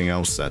buy anything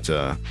else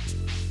that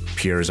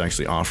Pierre is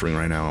actually offering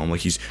right now. I'm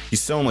like, he's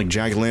selling like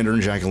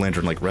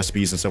jack-o'-lantern like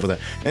recipes and stuff like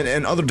that,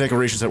 and other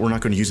decorations that we're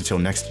not going to use until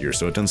next year,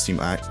 so it doesn't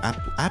seem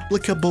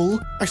applicable.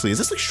 Actually, is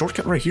this like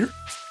shortcut right here?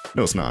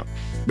 No, it's not.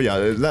 But yeah,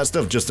 that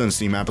stuff just doesn't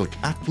seem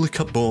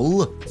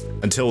applicable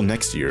until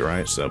next year,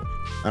 right? So,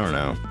 I don't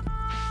know.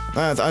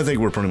 I think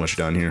we're pretty much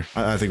done here.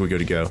 I think we're good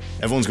to go.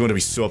 Everyone's going to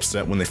be so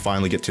upset when they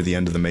finally get to the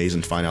end of the maze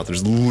and find out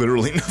there's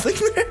literally nothing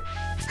there.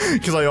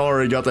 Because I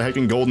already got the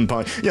heckin' golden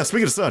pie. Yeah,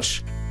 speaking of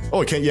such.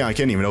 Oh, I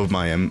can't even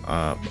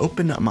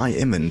open my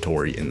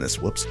inventory in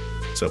this. Whoops.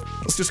 So,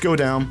 let's just go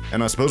down,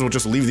 and I suppose we'll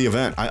just leave the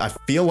event. I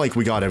feel like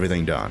we got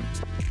everything done.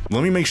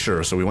 Let me make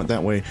sure. So we went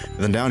that way, and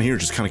then down here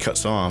just kind of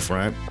cuts off,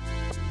 right?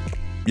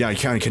 Yeah, it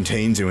kind of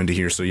contains you into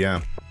here, so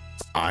yeah.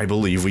 I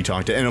believe we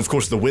talked to, and of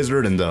course the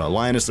wizard and the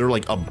lioness, they're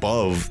like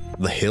above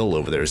the hill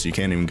over there, so you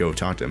can't even go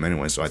talk to them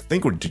anyway. So I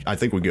think we're good. I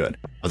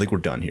think we're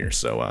done here.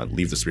 So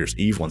leave the Spirits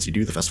Eve. Once you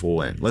do, the festival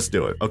will end. Let's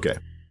do it. Okay.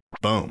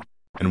 Boom.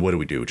 And what do?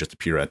 We just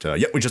appear at,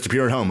 we just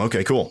appear at home.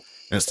 Okay, cool.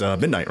 And it's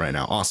midnight right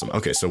now. Awesome.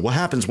 Okay, so what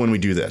happens when we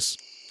do this?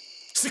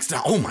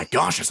 $6. Oh my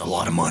gosh, that's a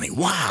lot of money.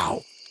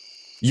 Wow.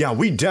 Yeah,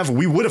 we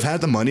would have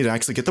had the money to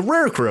actually get the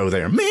rare crow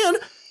there. Man.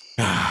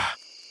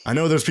 I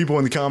know there's people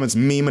in the comments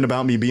memeing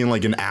about me being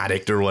like an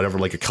addict or whatever,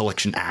 like a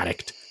collection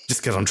addict,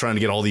 just because I'm trying to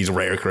get all these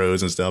rare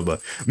crows and stuff.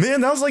 But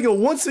man, that was like a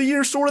once a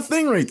year sort of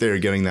thing right there,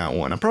 getting that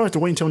one. I probably have to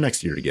wait until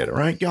next year to get it,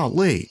 right?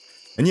 Golly.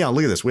 And yeah,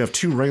 look at this. We have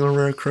 2 regular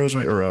rare crows,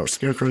 right? Or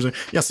scarecrows.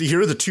 Yeah, see, here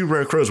are the 2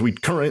 rare crows we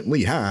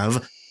currently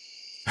have.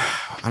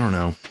 I don't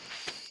know.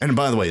 And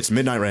by the way, it's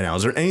midnight right now.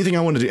 Is there anything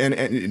I want to do?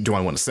 And do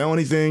I want to sell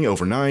anything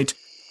overnight?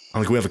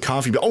 Like we have a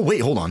coffee. Oh, wait,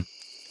 hold on.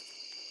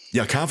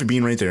 Yeah, coffee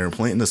bean right there.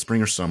 Plant in the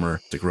spring or summer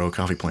to grow a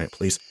coffee plant.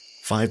 Place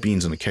 5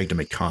 beans in a keg to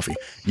make coffee.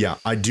 Yeah,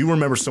 I do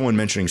remember someone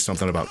mentioning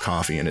something about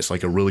coffee, and it's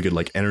like a really good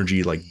like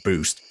energy like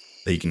boost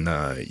that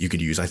you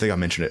could use. I think I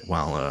mentioned it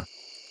while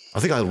I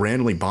think I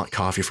randomly bought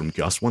coffee from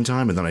Gus one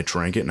time, and then I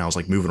drank it, and I was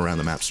like moving around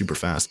the map super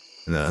fast.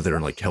 And they're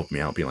like helping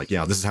me out, being like,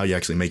 yeah, this is how you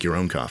actually make your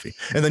own coffee.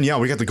 And then yeah,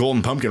 we got the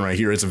golden pumpkin right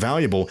here. It's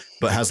valuable,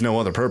 but has no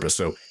other purpose.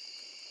 So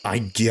I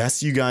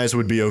guess you guys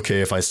would be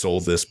okay if I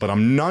sold this, but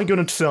I'm not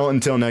going to sell it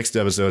until next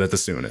episode at the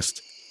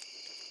soonest.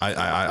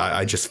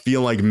 I just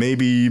feel like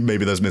maybe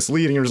that's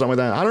misleading or something like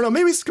that. I don't know.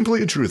 Maybe it's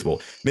completely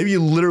truthful. Maybe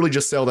you literally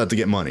just sell that to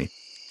get money.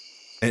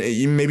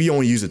 And maybe you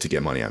only use it to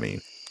get money, I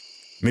mean.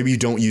 Maybe you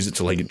don't use it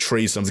to, like,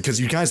 trade something. Because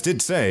you guys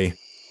did say...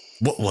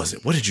 What was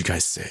it? What did you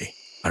guys say?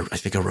 I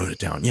think I wrote it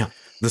down. Yeah.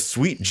 The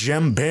sweet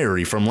gem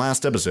berry from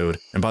last episode.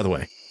 And by the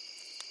way...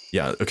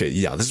 Yeah, okay,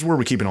 yeah, this is where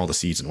we're keeping all the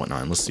seeds and whatnot.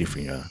 And let's see if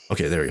we,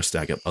 okay, there you go,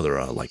 stack up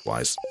other,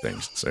 likewise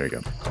things. So there you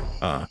go.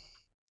 What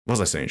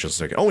was I saying just a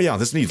second? Oh, yeah,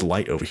 this needs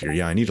light over here.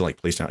 Yeah, I need to,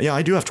 like, place down. Yeah,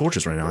 I do have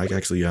torches right now. I can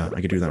actually, I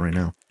could do that right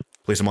now.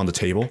 Place them on the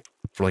table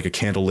for, like, a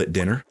candlelit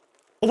dinner.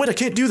 Oh, wait, I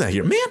can't do that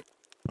here. Man!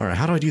 Alright,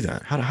 how do I do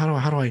that? How do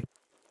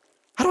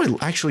I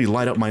actually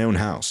light up my own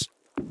house?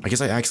 I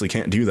guess I actually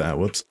can't do that.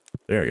 Whoops.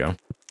 There you go.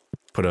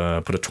 Put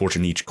a torch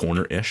in each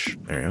corner-ish.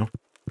 There you go.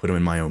 Put them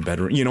in my own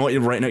bedroom. You know what?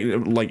 Right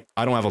now, like,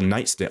 I don't have a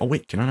nightstand. Oh,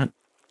 wait, can I not?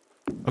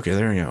 Okay,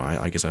 there you go.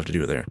 I guess I have to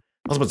do it there.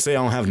 I was about to say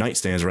I don't have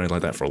nightstands or anything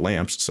like that for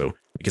lamps, so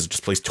I guess I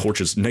just place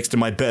torches next to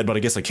my bed, but I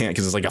guess I can't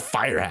because it's like a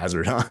fire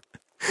hazard, huh?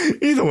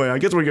 Either way, I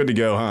guess we're good to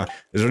go, huh?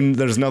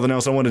 There's nothing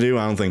else I want to do?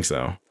 I don't think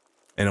so.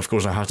 And of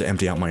course, I have to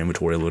empty out my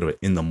inventory a little bit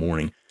in the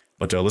morning.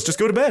 But let's just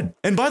go to bed.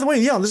 And by the way,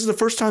 yeah, this is the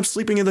first time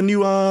sleeping in the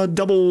new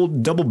double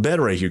bed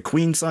right here.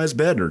 Queen size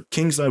bed or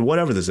king size,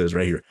 whatever this is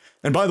right here.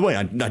 And by the way,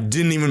 I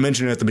didn't even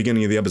mention it at the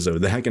beginning of the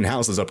episode. The heckin'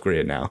 house is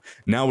upgraded now.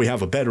 Now we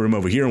have a bedroom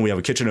over here and we have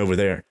a kitchen over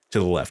there to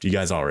the left. You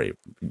guys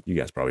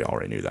probably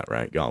already knew that,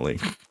 right? Golly.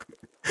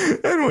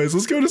 Anyways,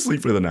 let's go to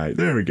sleep for the night.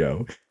 There we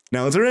go.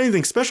 Now, is there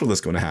anything special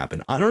that's going to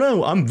happen? I don't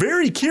know. I'm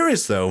very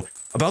curious, though,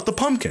 about the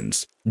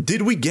pumpkins.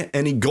 Did we get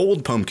any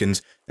gold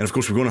pumpkins? And, of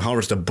course, we're going to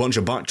harvest a bunch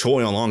of bok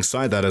choy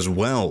alongside that as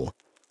well.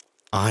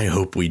 I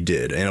hope we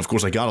did. And, of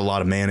course, I got a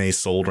lot of mayonnaise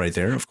sold right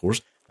there, of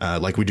course,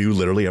 like we do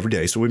literally every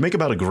day. So we make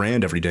about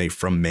 $1,000 every day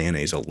from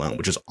mayonnaise alone,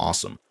 which is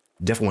awesome.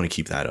 Definitely want to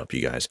keep that up,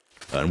 you guys.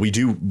 And we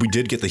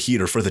did get the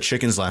heater for the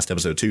chickens last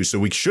episode, too. So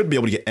we should be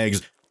able to get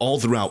eggs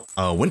all throughout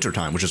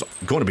wintertime, which is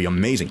going to be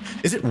amazing.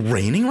 Is it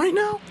raining right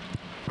now?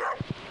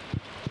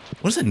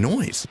 What is that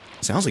noise?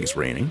 Sounds like it's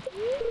raining.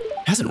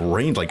 It hasn't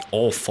rained like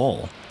all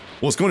fall.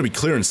 Well, it's going to be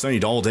clear and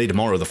sunny all day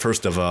tomorrow, the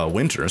first of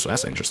winter, so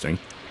that's interesting.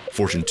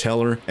 Fortune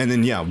teller. And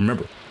then, yeah,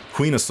 remember,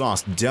 Queen of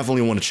Sauce.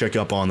 Definitely want to check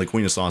up on the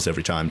Queen of Sauce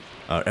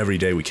every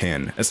day we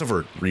can. Except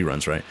for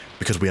reruns, right?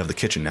 Because we have the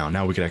kitchen now.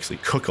 Now we can actually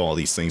cook all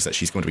these things that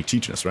she's going to be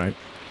teaching us, right?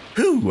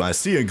 Whew, I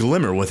see a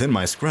glimmer within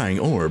my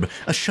scrying orb,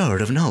 a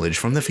shard of knowledge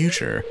from the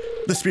future.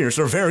 The spirits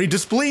are very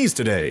displeased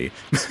today.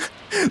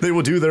 They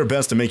will do their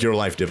best to make your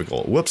life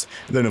difficult. Whoops.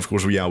 Then, of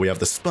course, we have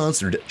the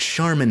sponsored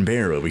Charmin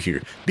Bear over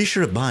here. Be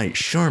sure to buy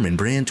Charmin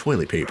brand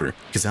toilet paper,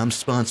 because I'm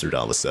sponsored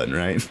all of a sudden,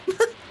 right?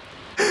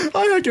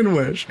 I heckin'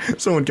 wish.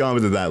 Someone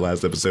commented that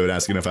last episode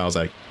asking if I was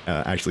like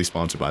actually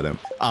sponsored by them.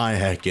 I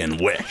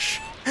heckin' wish.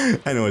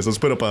 Anyways, let's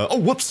put up a... Oh,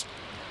 whoops.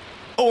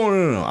 Oh,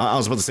 no. I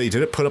was about to say,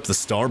 did it put up the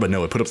star? But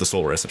no, it put up the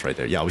solar essence right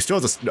there. Yeah, we still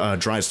have the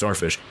dried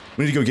starfish.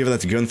 We need to go give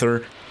that to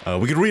Gunther.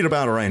 We could read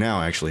about it right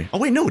now, actually. Oh,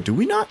 wait, no, do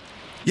we not?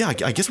 Yeah,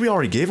 I guess we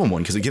already gave him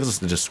one because it gives us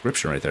the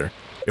description right there.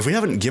 If we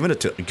haven't given it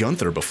to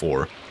Gunther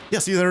before... Yeah,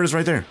 see, there it is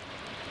right there.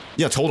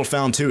 Yeah, total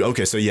found 2.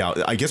 Okay, so yeah,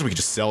 I guess we could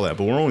just sell that,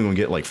 but we're only going to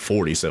get like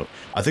 40. So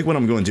I think what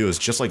I'm going to do is,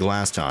 just like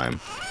last time,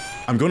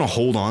 I'm going to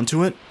hold on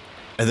to it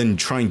and then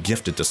try and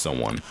gift it to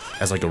someone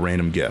as like a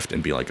random gift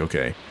and be like,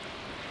 okay...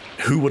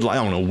 Who would like,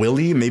 I don't know,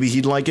 Willie? Maybe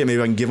he'd like it.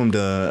 Maybe I can give him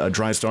to a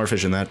dried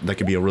starfish, and that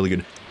could be a really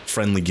good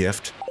friendly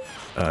gift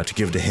to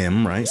give to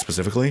him, right?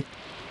 Specifically.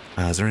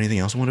 Is there anything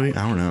else I want to do?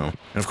 I don't know.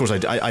 And of course,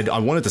 I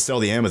wanted to sell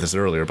the amethyst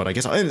earlier, but I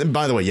guess... And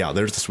by the way, yeah,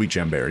 there's the sweet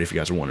gem berry, if you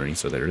guys are wondering.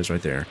 So there it is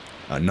right there.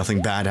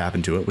 Nothing bad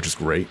happened to it, which is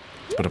great.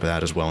 Let's put up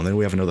that as well. And then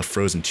we have another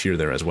frozen tear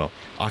there as well.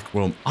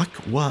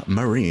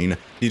 Aquamarine.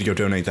 Need to go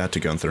donate that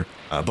to Gunther.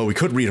 But we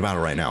could read about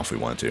it right now if we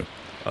wanted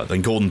to.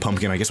 Then golden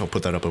pumpkin, I guess I'll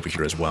put that up over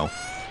here as well.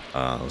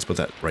 Let's put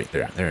that right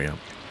there. There you go.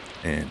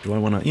 And do I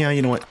want to... Yeah,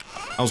 you know what?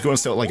 I was going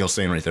to sell, like I was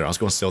saying right there, I was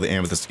going to sell the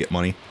amethyst to get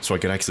money so I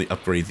could actually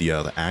upgrade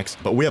the axe.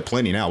 But we have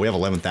plenty now. We have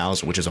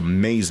 11,000, which is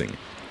amazing.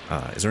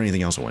 Is there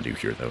anything else I want to do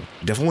here, though?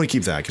 Definitely want to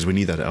keep that because we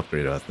need that to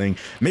upgrade a thing.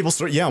 Maple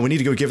syrup. Yeah, we need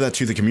to go give that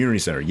to the community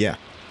center. Yeah,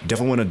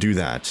 definitely want to do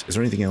that. Is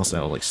there anything else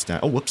that'll, like,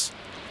 stack? Oh, whoops.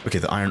 Okay,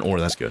 the iron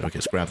ore. That's good. Okay,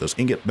 let's grab those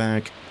ingot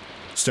back.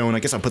 Stone. I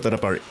guess I'll put that up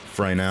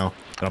for right now.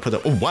 And I'll put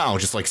that... Oh, wow.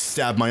 Just, like,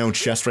 stab my own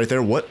chest right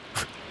there. What?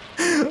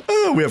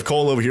 Oh, we have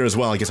coal over here as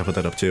well. I guess I'll put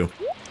that up too.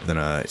 And then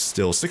it's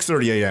still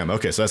 6:30 a.m.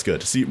 Okay, so that's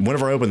good. See,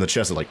 whenever I open the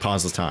chest, it like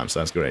pauses time, so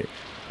that's great.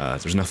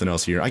 There's nothing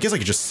else here. I guess I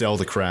could just sell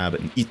the crab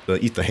and eat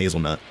the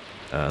hazelnut.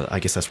 I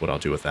guess that's what I'll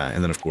do with that.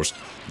 And then of course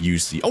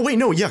use the... Oh wait,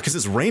 no, yeah, because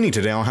it's raining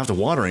today. I don't have to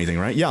water anything,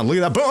 right? Yeah, look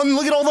at that. Boom!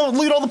 Look at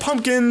all the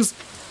pumpkins.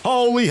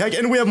 Holy heck!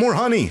 And we have more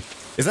honey.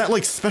 Is that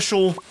like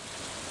special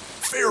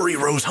fairy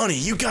rose honey?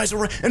 You guys are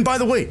right. And by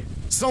the way,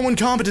 someone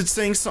commented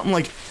saying something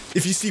like,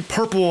 if you see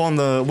purple on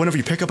the, whenever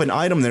you pick up an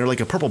item there, like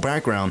a purple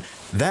background,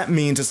 that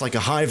means it's like a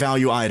high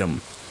value item.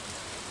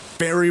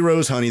 Fairy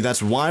rose honey,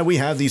 that's why we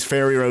have these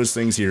fairy rose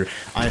things here.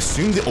 I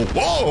assume that, oh,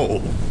 whoa!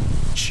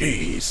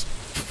 Jeez.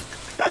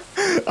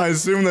 I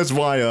assume that's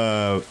why,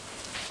 I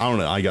don't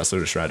know, I got so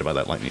distracted by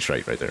that lightning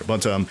strike right there.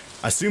 But, I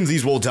assume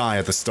these will die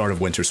at the start of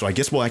winter, so I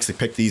guess we'll actually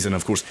pick these and,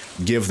 of course,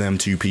 give them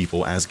to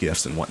people as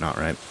gifts and whatnot,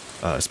 right?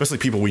 Especially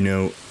people we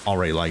know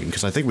already like them,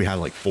 because I think we had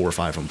like 4 or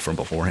 5 of them from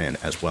beforehand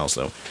as well.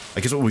 So I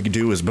guess what we could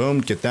do is,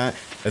 boom, get that.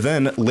 And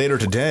then later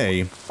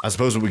today, I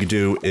suppose what we could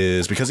do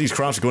is, because these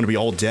crops are going to be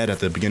all dead at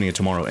the beginning of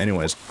tomorrow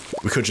anyways,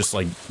 we could just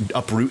like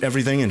uproot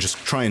everything and just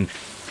try and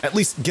at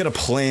least get a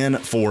plan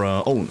for,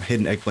 oh,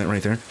 hidden eggplant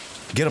right there.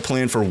 Get a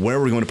plan for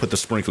where we're going to put the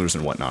sprinklers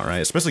and whatnot, right?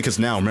 Especially because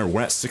now, remember,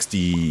 we're at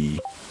 60...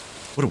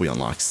 What did we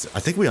unlock? I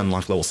think we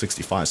unlocked level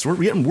 65, so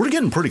we're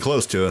getting pretty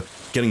close to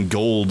getting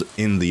gold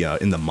in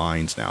the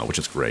mines now, which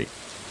is great.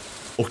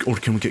 Or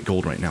can we get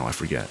gold right now? I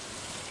forget.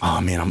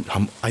 Oh man,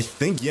 I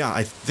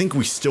think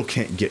we still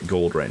can't get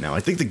gold right now.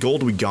 I think the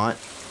gold we got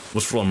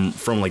was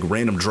from like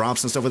random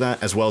drops and stuff like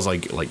that, as well as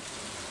like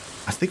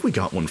I think we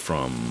got one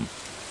from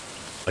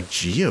a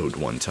geode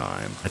one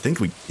time. I think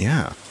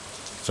yeah.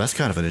 So that's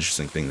kind of an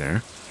interesting thing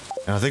there.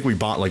 And I think we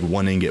bought like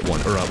 1 ingot, well,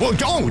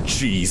 oh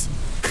jeez.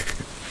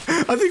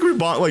 I think we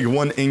bought like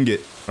 1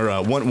 ingot, or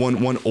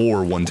one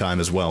ore one time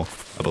as well.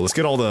 But let's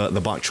get all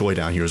the bok choy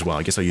down here as well.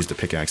 I guess I used a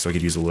pickaxe so I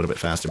could use it a little bit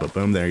faster, but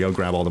boom, there you go.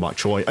 Grab all the bok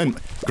choy, and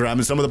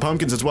grabbing some of the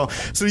pumpkins as well.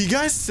 So you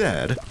guys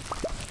said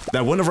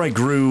that whenever I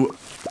grew,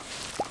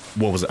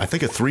 what was it? I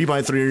think a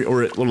 3x3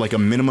 or like a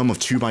minimum of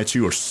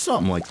 2x2 or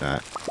something like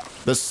that.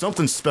 That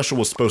something special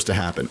was supposed to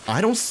happen.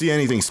 I don't see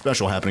anything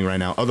special happening right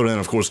now, other than,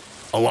 of course,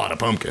 a lot of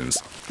pumpkins.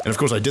 And of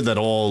course, I did that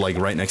all like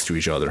right next to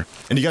each other.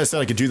 And you guys said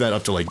I could do that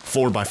up to like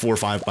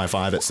 4x4,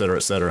 5x5, etc.,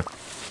 etc.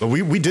 But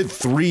we did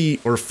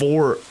 3 or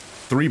 4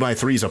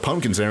 3x3s of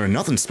pumpkins there, and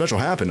nothing special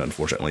happened,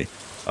 unfortunately.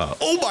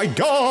 Oh my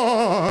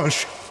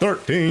gosh!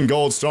 13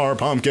 gold star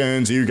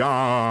pumpkins, you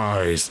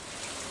guys!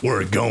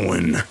 We're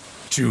going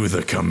to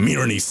the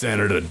community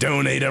center to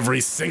donate every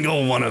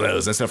single one of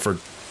those, except for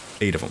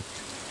 8 of them.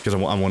 Because I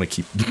want to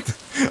keep...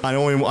 I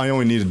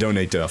only need to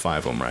donate to 5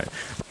 of them, right?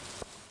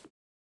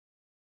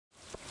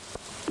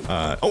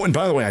 Oh, and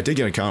by the way, I did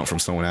get a comment from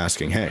someone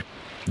asking, hey,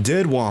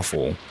 did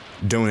Waffle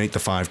donate the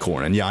 5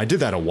 corn? And yeah, I did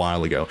that a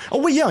while ago. Oh,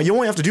 wait, yeah, you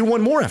only have to do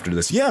 1 more after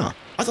this. Yeah,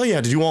 I thought you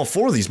had to do all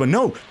 4 of these, but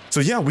no. So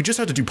yeah, we just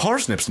have to do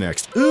parsnips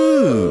next.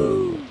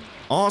 Ooh,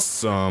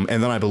 awesome.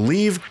 And then I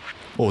believe,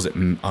 what was it?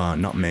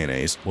 Not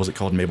mayonnaise. What was it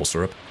called? Maple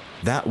syrup.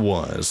 That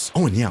was...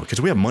 Oh, and yeah,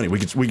 because we have money. We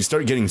can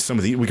start getting some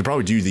of these. We could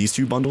probably do these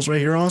 2 bundles right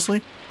here,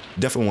 honestly.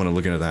 Definitely want to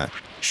look into that.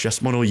 Chef's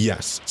bundle,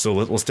 yes. So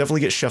let's definitely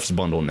get Chef's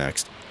bundle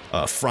next.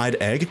 Fried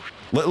egg.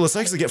 Let's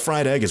actually get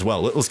fried egg as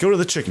well. Let's go to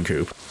the chicken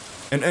coop.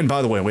 And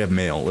by the way, we have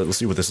mail. Let's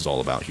see what this is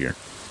all about here.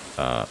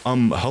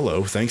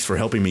 Hello. Thanks for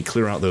helping me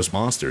clear out those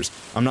monsters.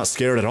 I'm not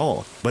scared at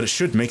all, but it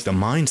should make the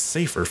mine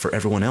safer for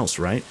everyone else,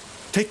 right?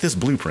 Take this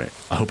blueprint.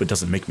 I hope it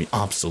doesn't make me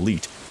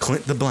obsolete.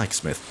 Clint the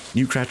blacksmith.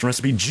 New crafting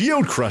recipe,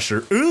 geode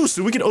crusher. Ooh,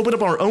 so we can open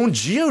up our own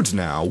geodes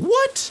now.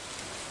 What?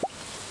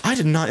 I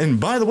did not.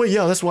 And by the way,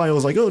 yeah, that's why I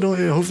was like, oh,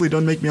 hopefully it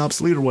doesn't make me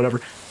obsolete or whatever.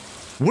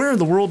 Where in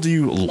the world do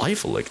you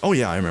life lick? Oh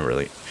yeah, I remember.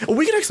 Like, oh,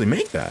 we could actually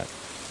make that.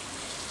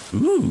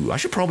 Ooh, I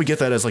should probably get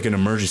that as like an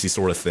emergency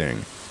sort of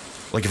thing.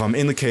 Like if I'm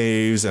in the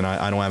caves and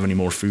I don't have any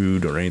more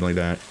food or anything like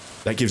that,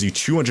 that gives you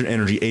 200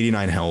 energy,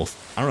 89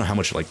 health. I don't know how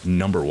much like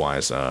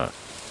number-wise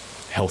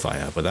health I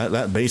have, but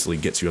that basically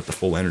gets you up to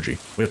full energy.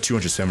 We have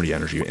 270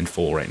 energy in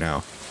full right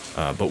now.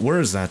 But where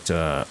is that,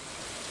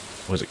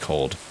 what is it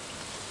called?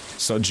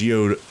 So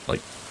geode,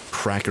 like,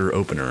 cracker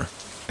opener.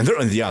 And there,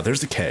 yeah,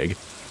 there's the keg.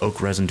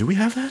 Oak resin, do we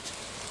have that?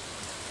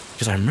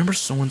 Because I remember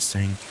someone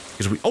saying,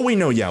 because oh wait,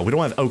 no, yeah, we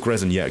don't have oak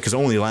resin yet, because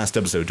only last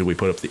episode did we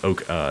put up the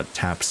oak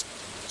taps.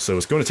 So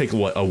it's going to take,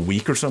 what, a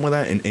week or something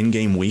like that, an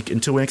in-game week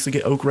until we actually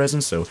get oak resin.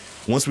 So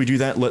once we do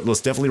that,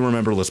 let's definitely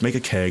remember, let's make a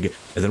keg,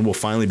 and then we'll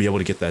finally be able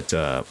to get that,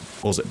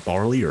 what was it,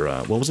 barley, or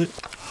what was it?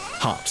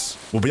 Hops.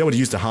 We'll be able to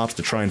use the hops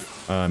to try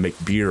and make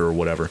beer or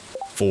whatever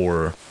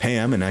for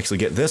Pam, and actually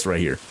get this right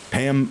here.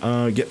 Pam,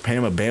 get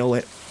Pam a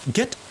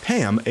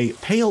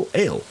pale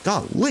ale.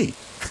 Golly.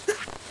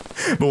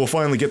 But we'll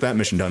finally get that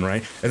mission done,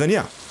 right? And then,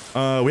 yeah,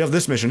 we have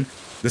this mission.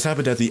 This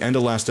happened at the end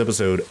of last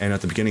episode and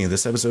at the beginning of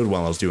this episode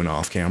while I was doing it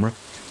off camera.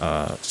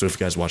 So if you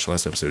guys watched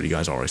last episode, you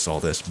guys already saw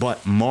this. But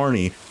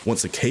Marnie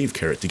wants a cave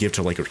carrot to give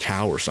to like her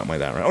cow or something like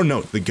that, right? Oh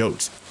no, the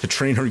goats. To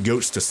train her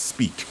goats to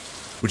speak.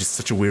 Which is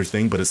such a weird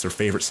thing, but it's their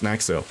favorite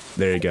snack, so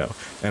there you go.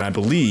 And I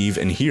believe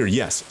in here,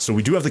 yes. So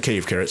we do have the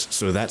cave carrots,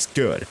 so that's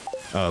good.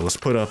 Let's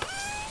put up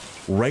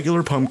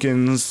regular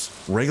pumpkins,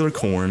 regular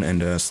corn,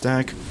 and a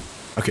stack.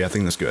 Okay, I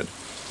think that's good.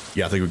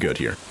 Yeah, I think we're good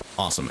here.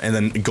 Awesome. And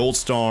then gold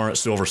star,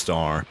 silver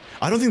star.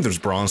 I don't think there's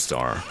bronze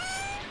star.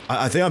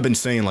 I think I've been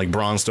saying like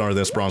bronze star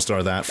this, bronze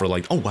star that for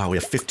like, oh wow, we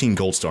have 15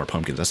 gold star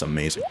pumpkins. That's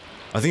amazing.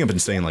 I think I've been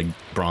saying like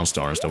bronze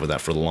star and stuff like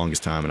that for the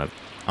longest time, and I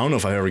don't know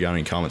if I ever got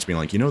any comments being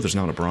like, you know, there's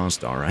not a bronze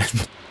star,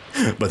 right?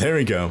 But there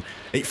we go.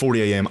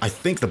 8:40 a.m. I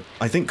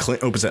think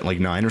Clint opens at like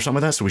 9 or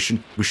something like that, so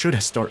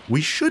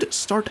we should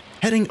start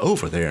heading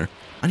over there.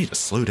 I need to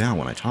slow down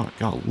when I talk.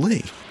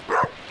 Golly.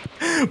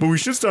 But we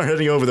should start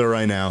heading over there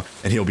right now,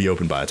 and he'll be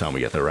open by the time we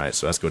get there, right?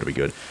 So that's going to be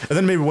good. And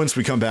then maybe once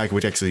we come back,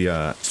 we can actually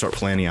start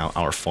planning out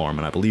our farm.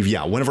 And I believe,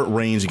 yeah, whenever it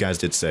rains, you guys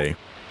did say,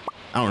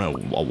 I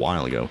don't know, a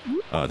while ago,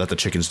 that the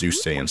chickens do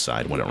stay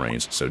inside when it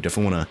rains. So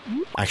definitely want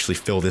to actually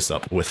fill this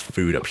up with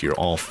food up here,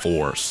 all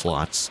 4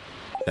 slots.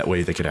 That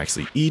way they could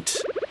actually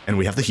eat. And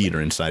we have the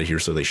heater inside here,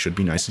 so they should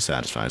be nice and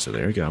satisfied. So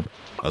there you go.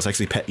 Let's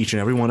actually pet each and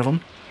every one of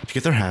them to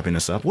get their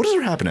happiness up. What is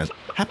their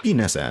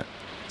happiness at?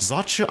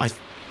 Zacha, I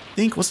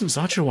think, wasn't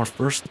Zacha our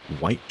first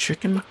white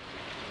chicken?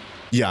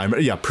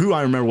 Yeah, Pooh,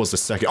 I remember, was the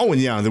second. Oh, and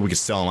yeah, then we could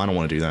sell them. I don't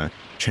want to do that.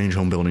 Change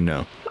home building,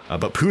 no.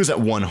 But Pooh is at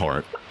 1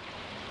 heart.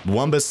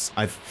 Wumbus,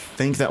 I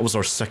think that was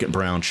our second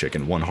brown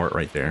chicken. 1 heart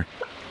right there.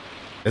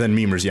 And then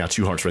Memers, yeah,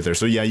 2 hearts right there.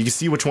 So yeah, you can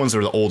see which ones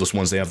are the oldest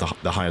ones. They have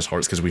the highest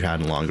hearts because we've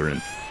had them longer and,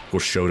 of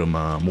course, showed them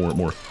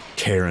more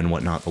care and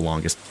whatnot the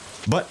longest.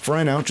 But for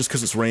right now, just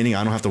because it's raining,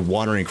 I don't have to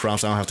water any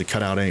crops. I don't have to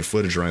cut out any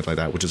footage or anything like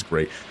that, which is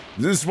great.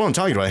 This is what I'm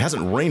talking about. It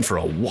hasn't rained for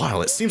a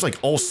while. It seems like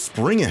all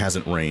spring it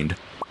hasn't rained.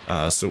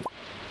 So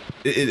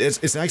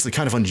it's actually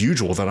kind of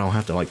unusual that I don't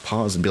have to like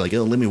pause and be like,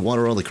 oh, let me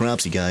water all the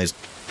crops, you guys.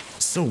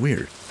 It's so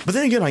weird. But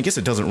then again, I guess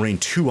it doesn't rain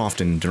too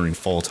often during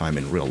fall time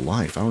in real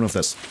life. I don't know if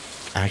that's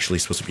actually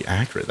supposed to be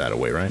accurate that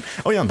way, right?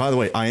 Oh yeah, and by the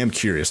way, I am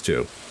curious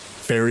too.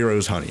 Fairy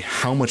Rose Honey,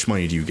 how much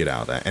money do you get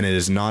out of that? And it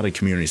is not a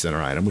community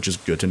center item, which is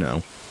good to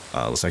know.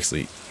 Let's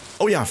actually,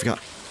 oh yeah, I forgot.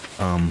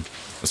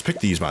 Let's pick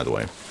these, by the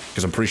way,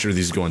 because I'm pretty sure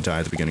these are going to die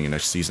at the beginning of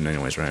next season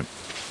anyways, right?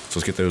 So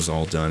let's get those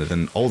all done. And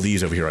then all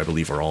these over here, I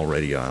believe, are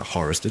already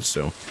harvested,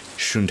 so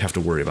shouldn't have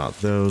to worry about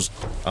those.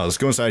 Let's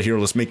go inside here.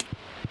 Let's make,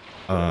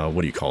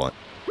 what do you call it?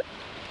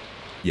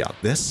 Yeah,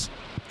 this.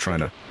 Trying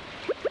to,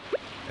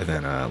 and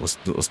then let's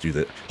do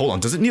that. Hold on,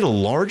 does it need a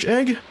large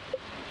egg?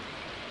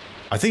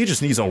 I think it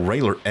just needs a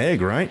regular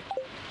egg, right?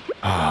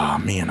 Ah,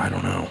 man, I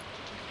don't know.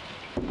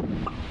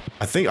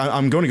 I think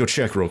I'm going to go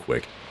check real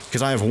quick,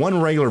 because I have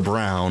 1 regular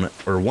brown,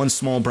 or 1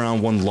 small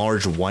brown, 1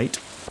 large white.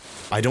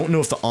 I don't know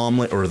if the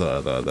omelet, or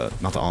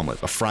not the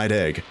omelet, the fried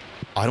egg.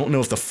 I don't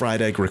know if the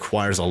fried egg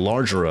requires a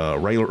larger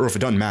regular, or if it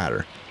doesn't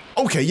matter.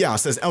 Okay, yeah, it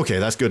says, okay,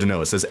 that's good to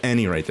know. It says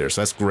any right there,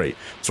 so that's great.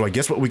 So I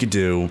guess what we could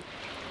do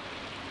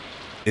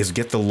is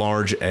get the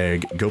large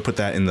egg, go put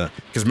that in the,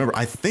 because remember,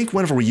 I think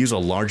whenever we use a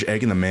large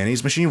egg in the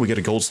mayonnaise machine, we get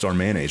a gold star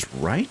mayonnaise,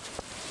 right?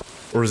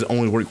 Or does it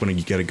only work when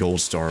you get a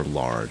gold star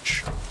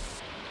large?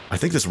 I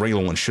think this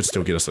regular one should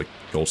still get us a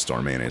gold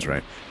star mayonnaise,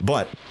 right?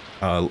 But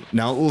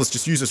now let's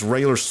just use this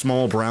regular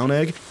small brown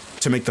egg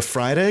to make the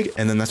fried egg,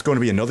 and then that's going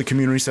to be another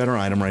community center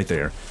item right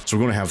there. So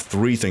we're going to have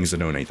 3 things to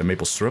donate: the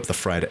maple syrup, the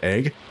fried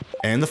egg,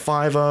 and the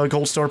 5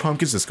 gold star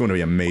pumpkins. It's going to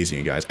be amazing,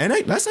 you guys. And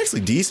that's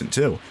actually decent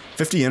too.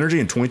 50 energy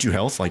and 22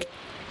 health, like,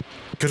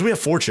 because we have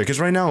 4 chickens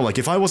right now. Like,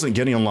 if I wasn't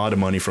getting a lot of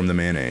money from the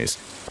mayonnaise,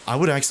 I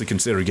would actually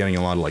consider getting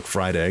a lot of like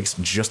fried eggs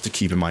just to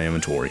keep in my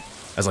inventory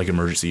as like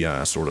emergency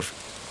sort of.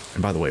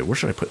 And by the way, where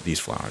should I put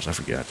these flowers? I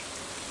forget.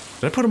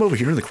 Did I put them over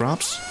here in the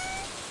crops?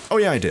 Oh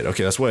yeah, I did.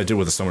 Okay, that's what I did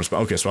with the summer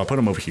spot. Okay, so I'll put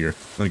them over here.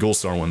 And the gold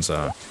star ones,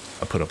 I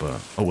put up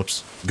a, oh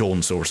whoops, gold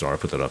and silver star. I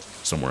put that up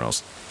somewhere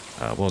else.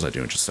 What was I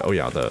doing? Just, oh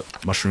yeah, the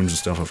mushrooms and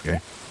stuff. Okay,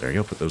 there you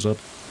go. Put those up.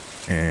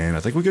 And I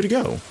think we're good to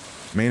go.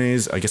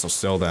 Mayonnaise, I guess I'll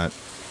sell that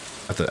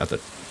at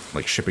the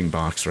like shipping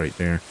box right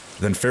there.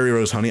 Then Fairy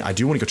Rose Honey, I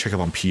do want to go check up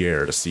on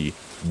Pierre to see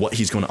what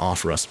he's going to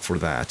offer us for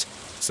that.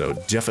 So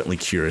definitely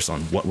curious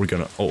on what we're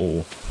going to,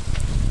 oh.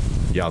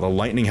 Yeah, the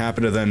lightning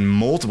happened, and then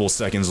multiple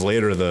seconds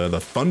later, the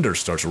thunder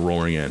starts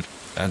roaring in.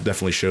 That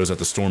definitely shows that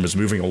the storm is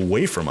moving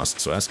away from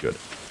us, so that's good.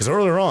 Because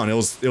earlier on, it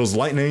was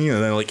lightning,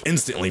 and then like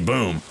instantly,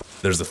 boom,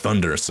 there's the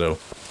thunder. So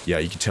yeah,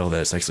 you can tell that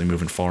it's actually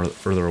moving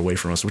further away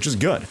from us, which is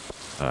good.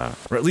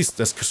 Or at least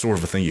that's sort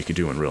of a thing you could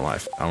do in real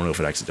life. I don't know if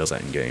it actually does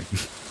that in game.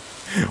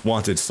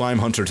 Wanted slime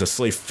hunter to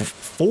slay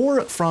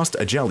 4 frost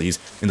jellies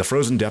in the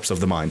frozen depths of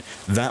the mine.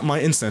 That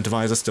might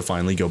incentivize us to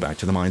finally go back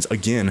to the mines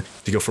again,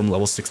 to go from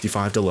level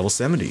 65 to level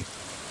 70.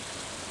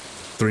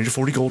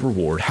 340 gold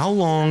reward. How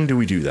long do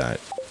we do that?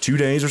 2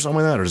 days or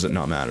something like that, or does it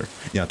not matter?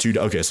 Yeah,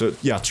 okay, so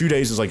yeah, 2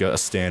 days is like a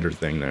standard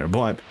thing there,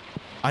 but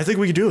I think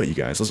we can do it, you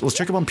guys. Let's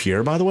check up on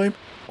Pierre, by the way.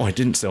 Oh, I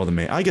didn't sell the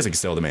mayonnaise. I guess I can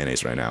sell the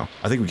mayonnaise right now.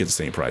 I think we get the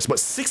same price, but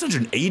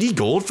 680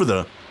 gold for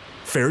the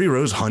Fairy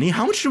Rose Honey?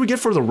 How much do we get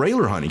for the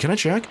regular honey? Can I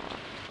check?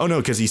 Oh no,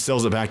 because he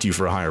sells it back to you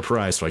for a higher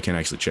price, so I can't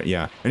actually check.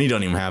 Yeah, and he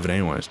doesn't even have it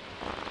anyways.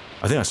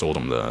 I think I sold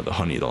him the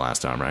honey the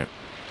last time, right?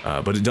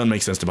 But it doesn't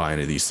make sense to buy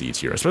any of these seeds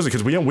here, especially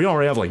because we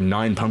already have like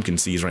 9 pumpkin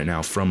seeds right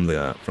now from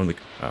the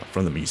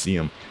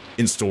museum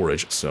in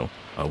storage. So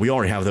we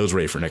already have those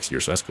ready for next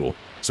year, so that's cool.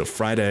 So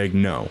fried egg,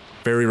 no.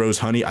 Fairy Rose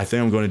Honey, I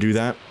think I'm going to do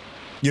that.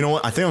 You know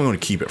what? I think I'm going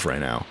to keep it for right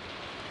now,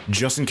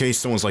 just in case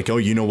someone's like, oh,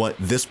 you know what?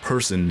 This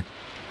person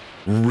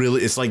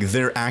really, it's like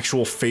their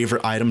actual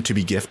favorite item to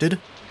be gifted.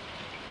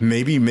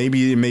 Maybe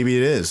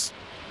it is.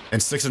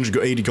 And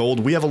 680 gold.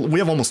 We have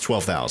almost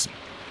 12,000.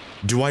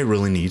 Do I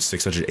really need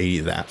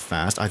 680 that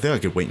fast? I think I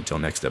could wait until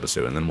next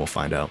episode and then we'll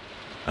find out.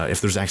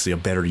 if there's actually a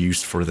better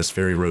use for this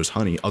fairy rose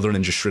honey other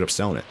than just straight up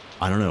selling it.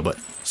 I don't know, but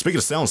speaking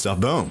of selling stuff,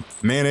 boom.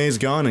 Mayonnaise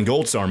gone and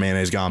gold star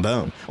mayonnaise gone,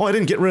 boom. Oh, I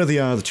didn't get rid of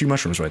the 2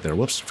 mushrooms right there.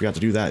 Whoops, forgot to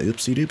do that.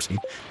 Oopsie doopsie.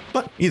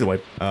 But either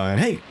way, and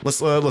hey,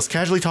 let's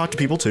casually talk to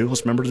people too.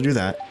 Let's remember to do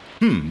that.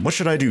 What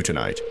should I do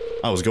tonight?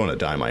 I was going to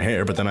dye my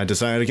hair, but then I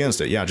decided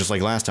against it. Yeah, just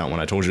like last time when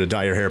I told you to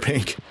dye your hair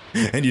pink.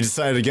 And you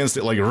decided against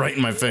it like right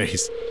in my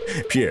face.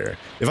 Pierre,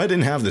 if I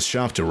didn't have this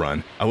shop to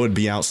run, I would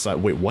be outside.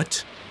 Wait,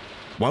 what?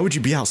 Why would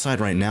you be outside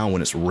right now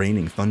when it's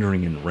raining,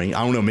 thundering, and rain?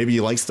 I don't know, maybe he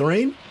likes the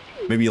rain?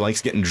 Maybe he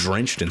likes getting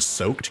drenched and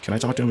soaked? Can I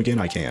talk to him again?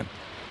 I can.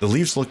 The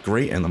leaves look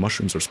great and the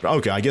mushrooms are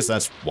okay, I guess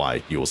that's why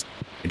he was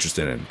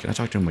interested in. Can I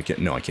talk to him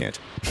again? No, I can't.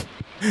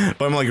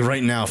 But I'm like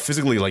right now,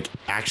 physically, like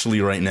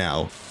actually right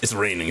now, it's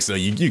raining, so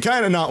you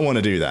kind of not want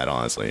to do that,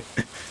 honestly.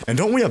 And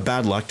don't we have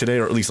bad luck today,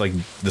 or at least like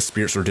the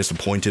spirits are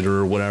disappointed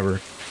or whatever,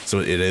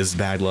 so it is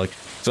bad luck.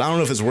 So I don't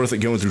know if it's worth it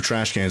going through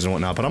trash cans and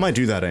whatnot, but I might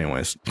do that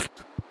anyways.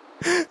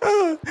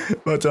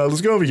 But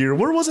let's go over here.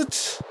 Where was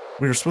it?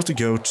 We were supposed to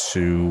go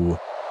to...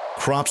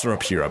 Crops are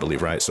up here, I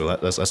believe, right? So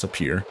that's up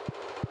here.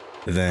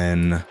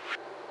 Then...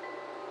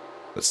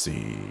 Let's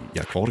see.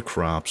 Yeah, call to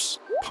crops.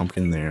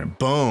 Pumpkin there.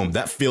 Boom!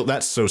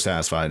 That's so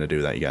satisfying to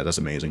do that, you guys. That's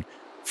amazing.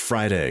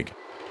 Fried egg.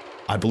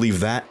 I believe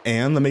that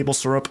and the maple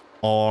syrup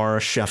are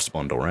chef's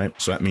bundle, right?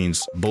 So that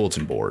means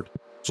bulletin board.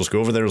 So let's go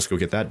over there. Let's go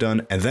get that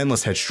done. And then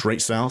let's head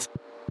straight south.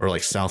 Or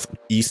like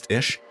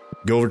southeast-ish.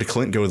 Go over to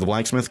Clint, go to the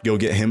blacksmith, go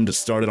get him to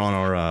start it on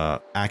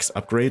our axe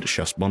upgrade,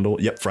 chef's bundle.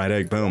 Yep, fried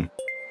egg, boom.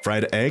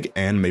 Fried egg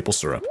and maple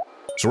syrup.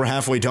 So we're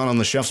halfway done on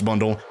the chef's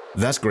bundle.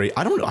 That's great.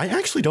 I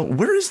actually don't,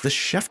 where is this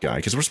chef guy?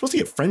 Because we're supposed to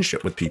get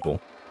friendship with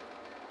people.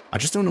 I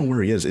just don't know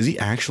where he is. Is he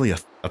actually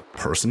a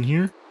person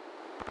here?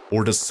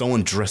 Or does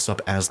someone dress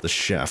up as the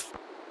chef?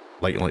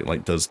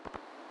 Like does,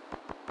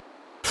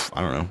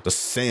 I don't know, does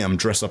Sam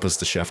dress up as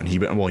the chef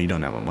and well, he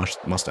doesn't have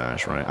a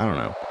mustache, right? I don't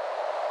know.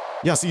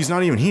 Yeah, see, he's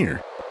not even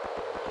here.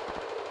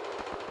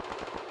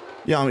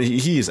 Yeah, I mean,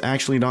 he is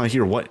actually not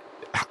here. What?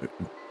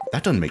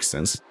 That doesn't make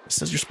sense. It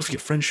says you're supposed to get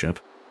friendship,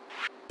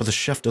 but the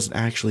chef doesn't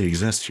actually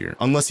exist here.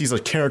 Unless he's a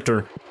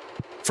character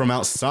from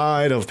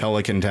outside of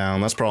Pelican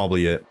Town. That's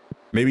probably it.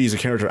 Maybe he's a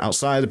character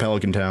outside of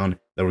Pelican Town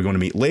that we're going to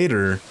meet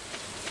later.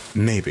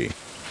 Maybe.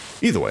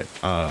 Either way,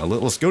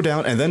 let's go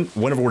down, and then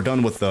whenever we're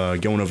done with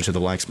going over to the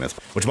blacksmith,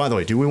 which, by the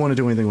way, do we want to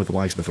do anything with the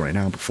blacksmith right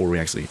now before we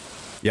actually...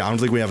 Yeah, I don't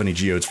think we have any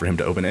geodes for him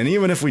to open. And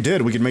even if we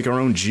did, we could make our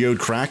own geode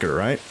cracker,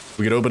 right?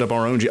 We could open up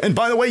our own geode. And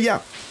by the way,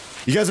 yeah,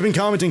 you guys have been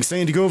commenting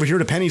saying to go over here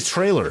to Penny's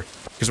trailer.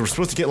 Because we're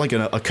supposed to get like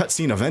a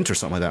cutscene event or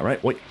something like that,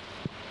 right? Wait.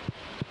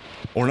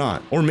 Or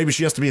not. Or maybe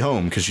she has to be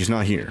home because she's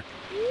not here.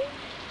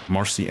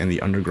 Marcy and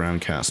the Underground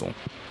Castle.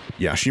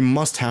 Yeah, she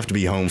must have to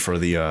be home for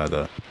the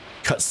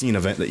cutscene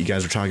event that you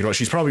guys are talking about.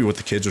 She's probably with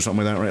the kids or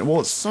something like that, right?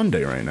 Well, it's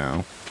Sunday right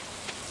now.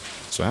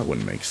 So that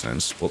wouldn't make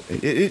sense. Well,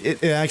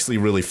 it actually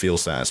really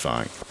feels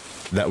satisfying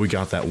that we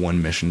got that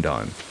one mission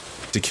done.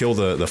 To kill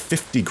the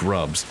 50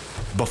 grubs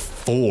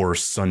before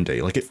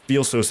Sunday. Like, it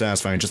feels so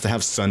satisfying just to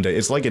have Sunday.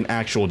 It's like an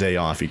actual day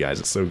off, you guys.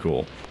 It's so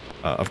cool.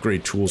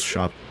 Upgrade tools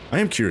shop. I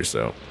am curious,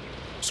 though.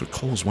 So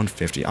coal is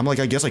 150. I'm like,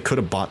 I guess I could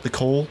have bought the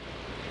coal.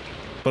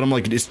 But I'm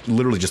like, it's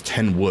literally just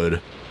 10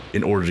 wood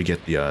in order to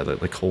get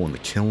the coal in the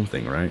kiln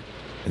thing, right?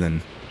 And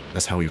then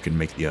that's how you can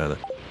make the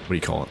what do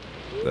you call it?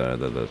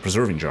 The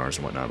preserving jars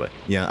and whatnot. But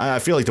yeah, I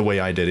feel like the way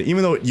I did it,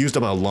 even though it used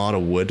up a lot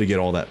of wood to get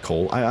all that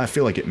coal, I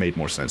feel like it made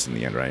more sense in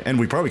the end, right? And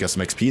we probably got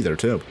some XP there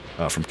too,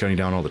 from cutting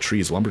down all the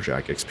trees,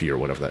 lumberjack XP or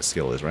whatever that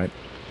skill is, right?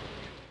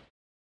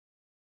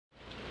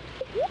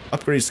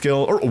 Upgrade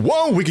skill, or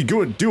whoa, we could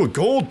go do a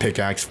gold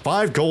pickaxe,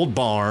 5 gold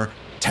bar,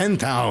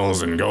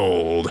 10,000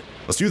 gold.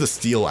 Let's do the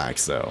steel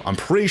axe though. I'm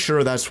pretty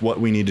sure that's what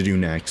we need to do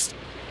next.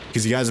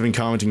 Because you guys have been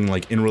commenting,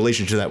 like, in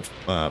relation to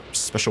that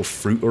special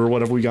fruit or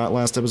whatever we got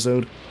last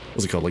episode. What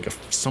was it called? Like a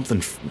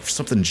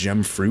something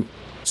gem fruit?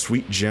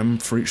 Sweet gem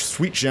fruit?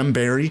 Sweet gem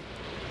berry?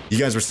 You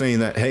guys were saying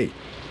that, hey,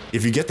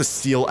 if you get the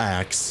steel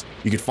axe,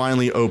 you could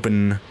finally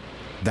open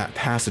that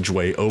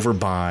passageway over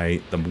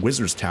by the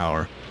wizard's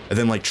tower, and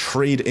then, like,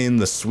 trade in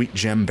the sweet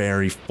gem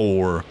berry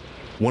for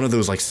one of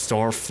those, like,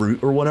 star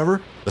fruit or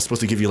whatever that's supposed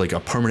to give you, like, a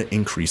permanent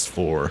increase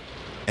for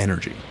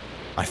energy.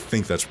 I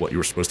think that's what you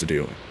were supposed to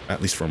do,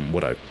 at least from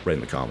what I read in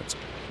the comments.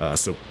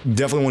 So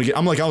definitely want to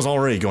get, I was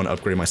already going to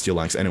upgrade my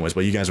steel axe anyways,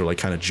 but you guys are like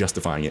kind of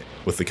justifying it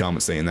with the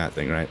comments saying that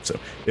thing, right? So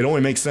it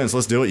only makes sense.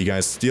 Let's do it, you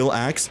guys. Steel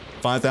axe,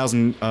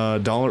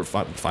 $5,000,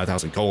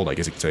 5,000 gold, I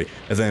guess you could say.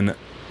 And then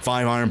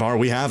 5 iron bar,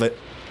 we have it.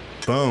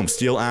 Boom,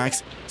 steel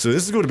axe. So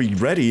this is going to be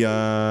ready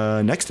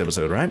next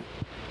episode, right?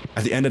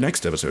 At the end of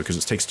next episode, because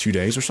it takes 2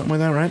 days or something like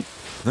that, right?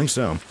 I think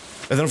so.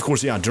 And then, of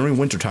course, yeah, during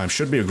wintertime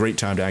should be a great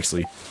time to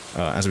actually,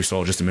 as we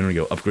saw just a minute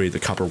ago, upgrade the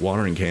copper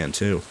watering can,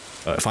 too.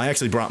 If I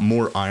actually brought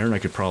more iron, I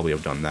could probably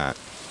have done that.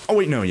 Oh,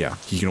 wait, no, yeah.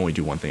 He can only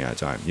do one thing at a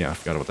time. Yeah, I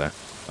forgot about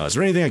that. Is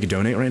there anything I could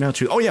donate right now,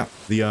 too? Oh, yeah,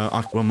 the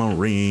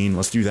aquamarine.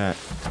 Let's do that.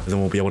 And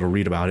then we'll be able to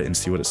read about it and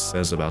see what it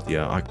says about the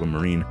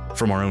aquamarine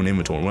from our own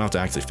inventory. We'll have to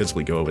actually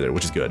physically go over there,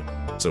 which is good.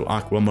 So,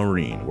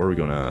 aquamarine. Where are we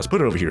going to... Let's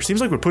put it over here.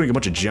 Seems like we're putting a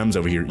bunch of gems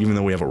over here, even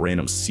though we have a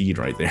random seed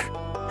right there.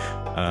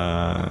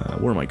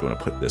 Where am I going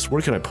to put this?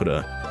 Where could I put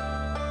a...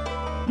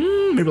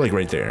 maybe like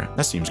right there.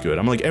 That seems good.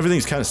 I'm like,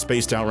 everything's kind of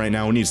spaced out right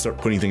now. We need to start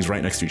putting things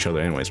right next to each other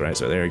anyways, right?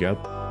 So there you go.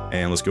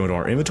 And let's go into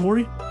our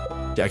inventory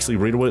to actually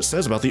read what it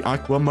says about the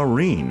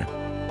aquamarine.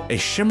 A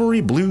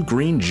shimmery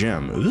blue-green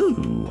gem.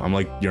 Ooh, I'm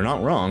like, you're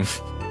not wrong.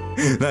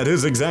 That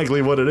is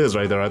exactly what it is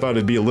right there. I thought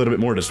it'd be a little bit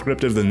more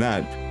descriptive than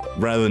that,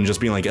 rather than just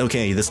being like,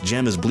 okay, this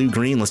gem is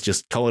blue-green, let's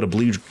just call it a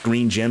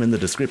blue-green gem in the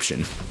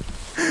description.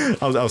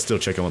 I'll still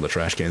check on the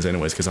trash cans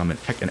anyways, because I'm a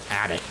heckin'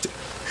 addict.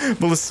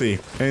 But let's see.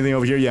 Anything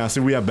over here? Yeah,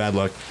 so we have bad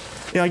luck.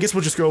 Yeah, I guess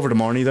we'll just go over to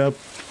Marnie, though.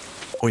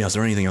 Oh, yeah, is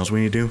there anything else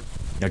we need to do?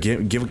 Yeah,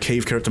 give a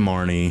cave carrot to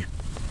Marnie.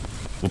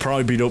 We'll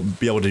probably be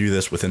able to do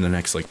this within the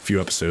next, like,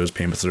 few episodes.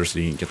 Pay him for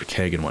thirsty, get the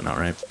keg and whatnot,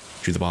 right?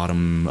 To the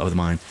bottom of the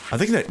mine. I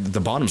think that the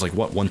bottom's like,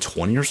 what,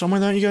 120 or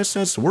something like that, you guys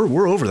said? So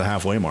we're over the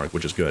halfway mark,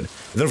 which is good. And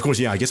then, of course,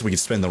 yeah, I guess we could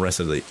spend the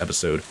rest of the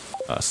episode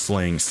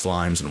slaying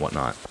slimes and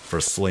whatnot for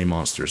slay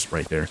monsters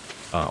right there.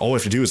 All we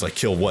have to do is, like,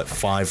 kill, what,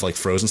 5, like,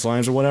 frozen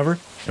slimes or whatever?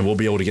 And we'll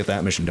be able to get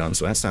that mission done,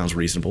 so that sounds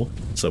reasonable.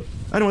 So,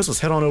 anyways, let's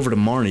head on over to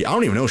Marnie. I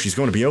don't even know if she's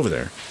going to be over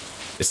there.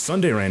 It's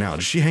Sunday right now.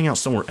 Does she hang out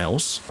somewhere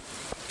else?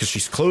 Because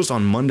she's closed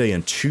on Monday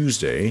and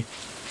Tuesday.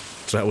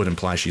 So that would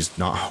imply she's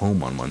not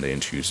home on Monday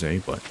and Tuesday,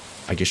 but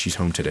I guess she's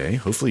home today.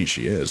 Hopefully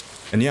she is.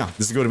 And yeah,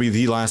 this is going to be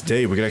the last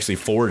day we could actually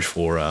forage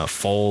for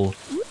fall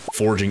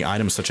foraging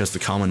items such as the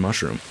common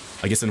mushroom.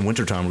 I guess in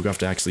wintertime, we're going to have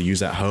to actually use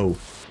that hoe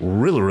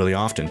really, really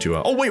often to...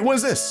 oh, wait, what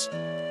is this?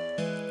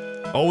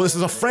 Oh, this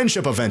is a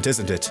friendship event,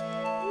 isn't it?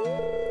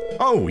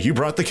 Oh, you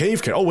brought the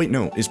cave carrot. Oh, wait,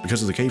 no, it's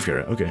because of the cave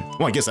carrot. Okay.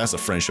 Well, I guess that's a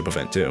friendship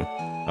event, too.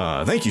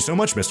 Thank you so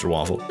much, Mr.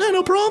 Waffle. Yeah,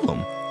 no problem.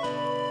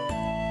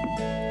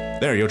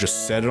 There, you'll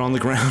just set it on the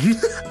ground.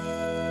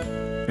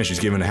 And she's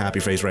giving a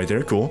happy face right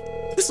there. Cool.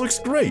 This looks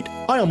great.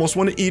 I almost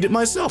want to eat it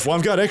myself. Well,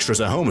 I've got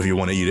extras at home if you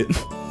want to eat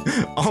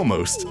it.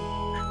 Almost.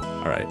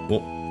 All right.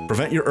 Well,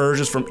 prevent your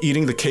urges from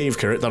eating the cave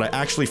carrot that I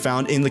actually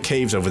found in the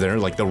caves over there,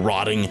 like the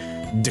rotting,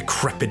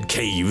 decrepit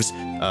caves,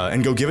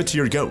 and go give it to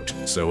your goat.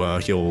 So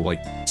he'll,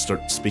 like,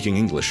 start speaking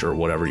English or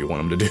whatever you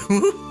want him to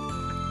do.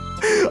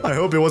 I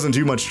hope it wasn't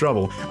too much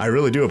trouble. I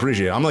really do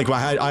appreciate it. I'm like,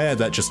 I had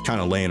that just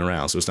kind of laying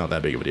around, so it's not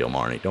that big of a deal,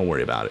 Marnie. Don't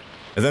worry about it.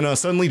 And then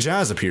suddenly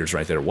Jazz appears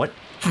right there. What?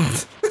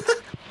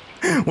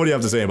 What do you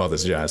have to say about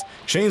this, Jazz?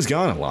 Shane's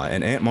gone a lot,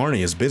 and Aunt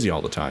Marnie is busy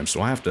all the time,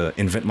 so I have to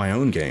invent my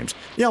own games.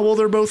 Yeah, well,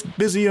 they're both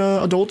busy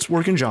adults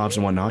working jobs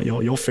and whatnot.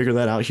 You'll figure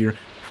that out here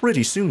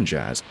pretty soon,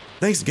 Jazz.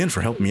 Thanks again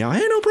for helping me out.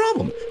 Hey, no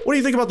problem. What do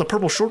you think about the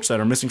purple shorts that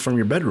are missing from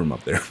your bedroom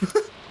up there?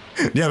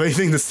 Do you have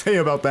anything to say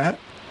about that?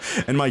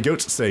 And my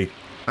goats say,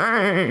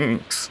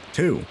 thanks,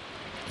 too.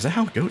 Is that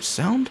how goats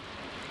sound?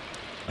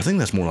 I think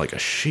that's more like a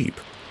sheep.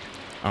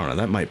 I don't know,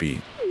 that might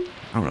be...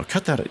 I don't know,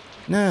 cut that...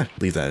 Nah,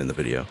 leave that in the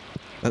video.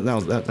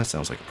 That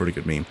sounds like a pretty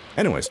good meme.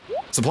 Anyways,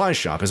 supply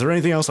shop. Is there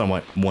anything else I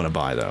might want to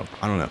buy, though?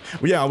 I don't know.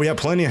 Well, yeah, we have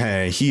plenty of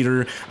hay,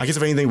 heater. I guess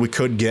if anything, we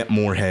could get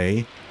more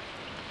hay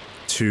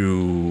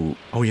to...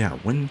 Oh, yeah,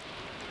 when...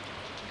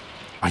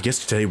 I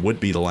guess today would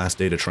be the last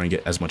day to try and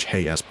get as much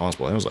hay as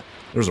possible. There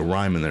was a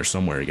rhyme in there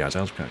somewhere, you guys.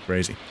 That was kind of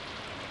crazy.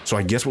 So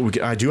I guess what we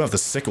get... I do have the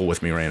sickle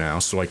with me right now,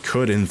 so I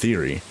could, in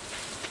theory,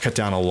 cut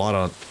down a lot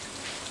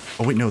of...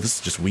 Oh, wait, no, this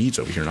is just weeds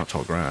over here, not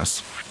tall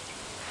grass.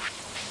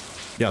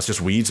 Yeah, it's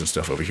just weeds and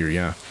stuff over here,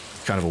 yeah.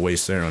 Kind of a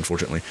waste there,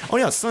 unfortunately. Oh,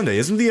 yeah, it's Sunday.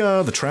 Isn't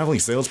the traveling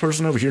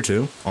salesperson over here,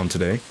 too, on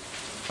today?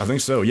 I think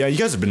so. Yeah, you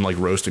guys have been, like,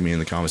 roasting me in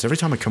the comments. Every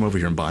time I come over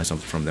here and buy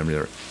something from them,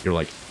 you're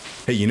like,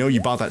 hey, you know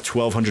you bought that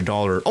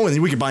 $1,200... Oh, and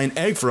then we could buy an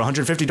egg for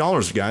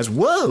 $150, guys.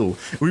 Whoa!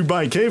 We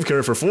buy a cave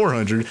carrot for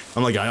 $400.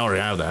 I'm like, I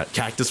already have that.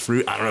 Cactus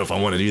fruit, I don't know if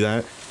I want to do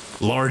that.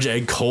 Large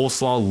egg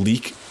coleslaw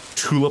leek,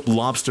 tulip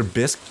lobster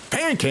bisque,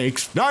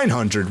 pancakes,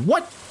 $900.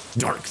 What?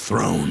 Dark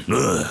throne.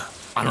 Ugh.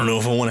 I don't know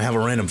if I want to have a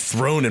random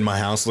throne in my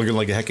house looking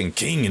like a heckin'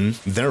 king and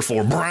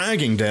therefore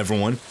bragging to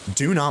everyone.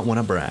 Do not want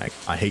to brag.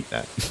 I hate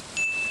that.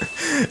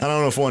 I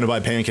don't know if I want to buy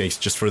pancakes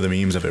just for the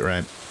memes of it,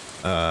 right?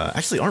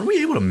 Actually, aren't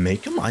we able to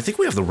make them? I think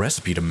we have the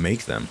recipe to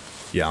make them.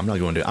 Yeah, I'm not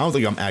going to. I don't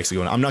think I'm actually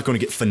going to. I'm not going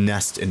to get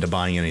finessed into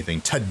buying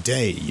anything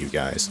today, you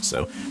guys.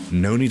 So,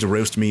 no need to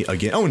roast me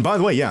again. Oh, and by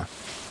the way, yeah.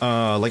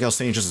 Like I was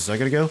saying just a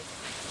second ago,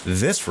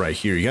 this right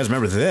here, you guys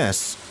remember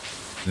this?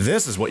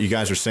 This is what you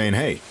guys are saying,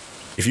 hey,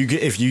 if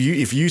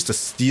you used a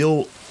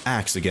steel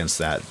axe against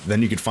that,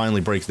 then you could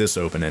finally break this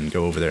open and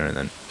go over there, and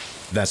then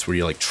that's where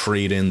you like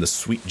trade in the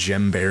sweet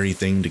gemberry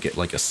thing to get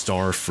like a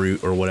star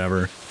fruit or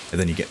whatever, and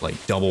then you get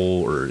like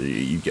double or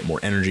you get more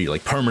energy,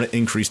 like permanent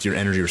increase to your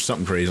energy or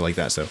something crazy like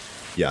that. So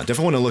yeah,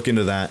 definitely want to look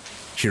into that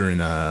here in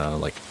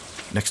like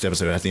next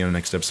episode, at the end of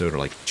next episode, or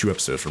like 2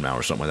 episodes from now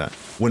or something like that,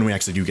 when we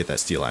actually do get that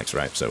steel axe,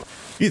 right? So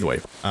either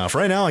way, for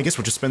right now, I guess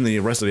we'll just spend the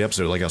rest of the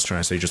episode, like I was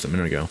trying to say just a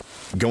minute ago,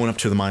 going up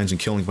to the mines and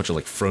killing a bunch of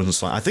like frozen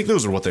slime. I think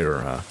those are what they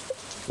were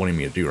wanting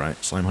me to do, right?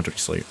 Slime hunter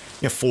slate.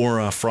 Yeah,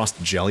 4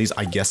 frost jellies.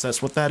 I guess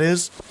that's what that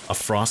is. A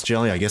frost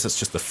jelly. I guess it's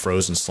just the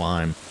frozen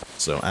slime.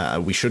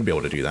 So we should be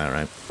able to do that,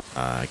 right?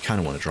 I kind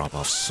of want to drop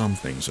off some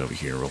things over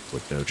here real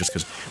quick, though, just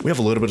because we have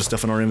a little bit of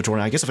stuff in our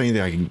inventory. I guess if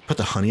anything, I can put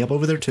the honey up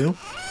over there, too.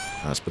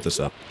 Let's put this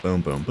up. Boom,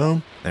 boom,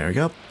 boom. There we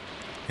go.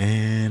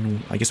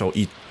 And I guess I'll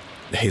eat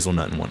the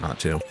hazelnut and whatnot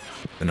too.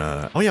 And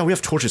oh yeah, we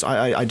have torches.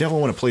 I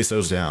definitely want to place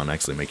those down,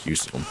 actually make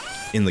use of them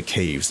in the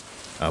caves.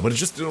 But it's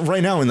just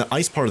right now in the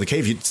ice part of the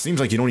cave, it seems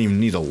like you don't even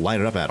need to light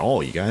it up at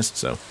all, you guys.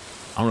 So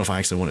I don't know if I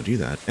actually want to do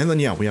that. And then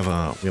yeah, we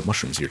have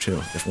mushrooms here too.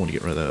 Definitely want to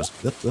get rid of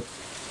those. Yep.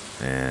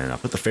 And I'll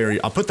put the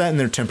fairy. I'll put that in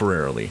there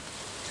temporarily.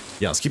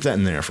 Yeah, let's keep that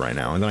in there for right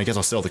now. And then I guess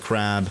I'll sell the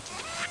crab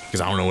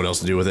because I don't know what else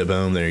to do with it.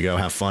 Boom, there you go.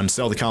 Have fun.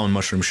 Sell the common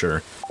mushroom,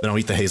 sure. Then I'll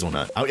eat the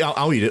hazelnut.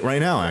 I'll eat it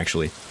right now,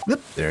 actually. Yep,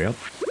 there you go.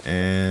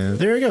 And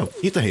there you go.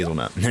 Eat the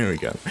hazelnut. There we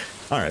go.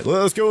 All right,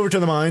 let's go over to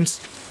the mines.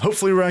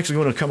 Hopefully we're actually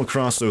going to come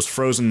across those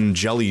frozen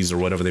jellies or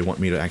whatever they want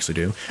me to actually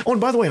do. Oh,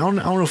 and by the way, I don't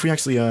know if we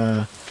actually,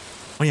 oh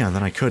yeah,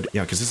 then I could,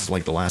 yeah, because this is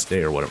like the last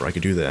day or whatever. I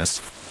could do this.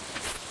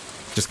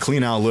 Just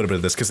clean out a little bit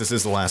of this because this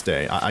is the last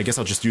day. I guess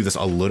I'll just do this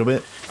a little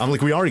bit. I'm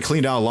like, we already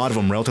cleaned out a lot of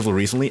them relatively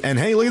recently. And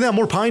hey, look at that,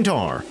 more pine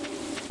tar.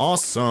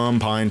 Awesome,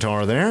 pine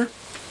tar there.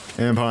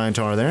 And pine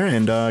tar there.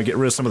 And get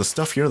rid of some of the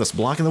stuff here that's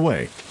blocking the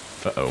way.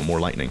 Uh-oh,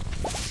 more lightning.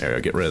 There we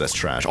go, get rid of this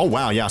trash. Oh,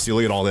 wow, yeah, see,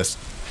 look at all this.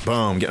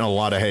 Boom, getting a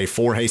lot of hay.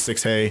 4 hay,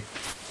 6 hay.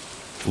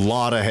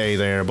 Lot of hay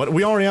there. But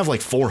we already have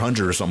like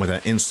 400 or something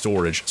like that in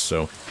storage.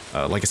 So,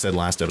 like I said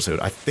last episode,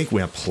 I think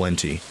we have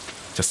plenty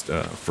just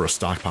for a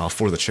stockpile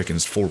for the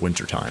chickens for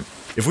winter time.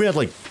 If we had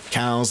like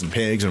cows and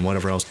pigs and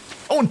whatever else.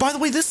 Oh, and by the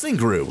way, this thing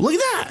grew. Look at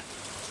that.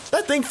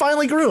 That thing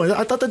finally grew.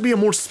 I thought that'd be a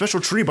more special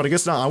tree, but I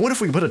guess not. I wonder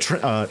if we could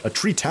put a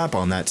tree tap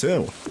on that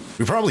too.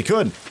 We probably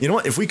could. You know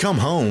what? If we come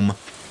home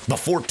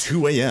before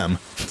 2 a.m.,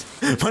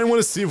 might want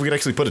to see if we could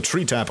actually put a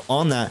tree tap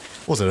on that.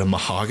 What was it, a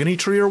mahogany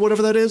tree or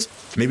whatever that is?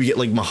 Maybe get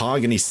like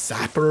mahogany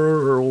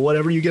sapper or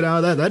whatever you get out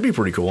of that. That'd be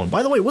pretty cool. And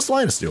by the way, what's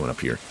Linus doing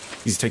up here?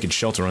 He's taking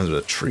shelter under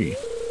the tree.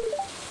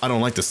 I don't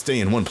like to stay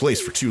in one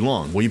place for too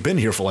long. Well, you've been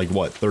here for like,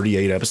 what,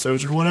 38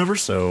 episodes or whatever?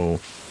 So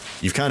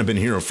you've kind of been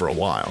here for a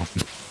while.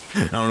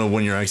 I don't know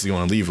when you're actually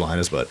going to leave,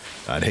 Linus, but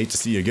I'd hate to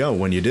see you go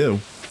when you do.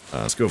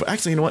 Let's go.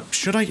 Actually, you know what?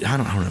 Should I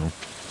don't know.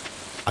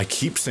 I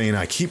keep saying,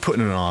 I keep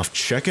putting it off,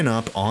 checking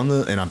up on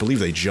the, and I believe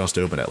they just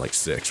opened at like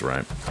 6,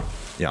 right?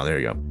 Yeah, there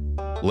you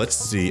go. Let's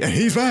see.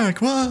 He's back.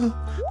 Whoa.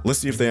 Let's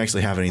see if they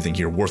actually have anything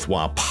here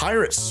worthwhile.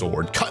 Pirate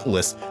sword,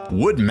 cutlass,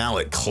 wood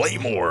mallet,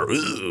 claymore.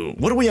 Ooh.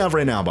 What do we have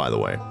right now, by the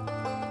way?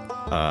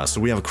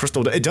 So we have a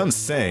crystal. It doesn't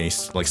say,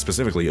 like,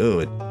 specifically, oh,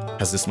 it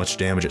has this much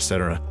damage,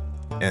 etc.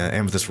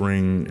 Amethyst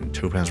ring,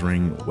 topaz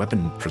ring,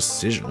 weapon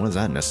precision. What does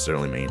that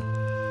necessarily mean?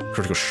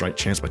 Critical strike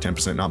chance by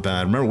 10%, not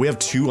bad. Remember, we have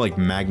 2, like,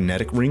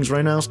 magnetic rings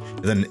right now,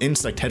 and then an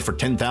insect head for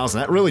 10,000.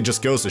 That really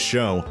just goes to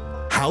show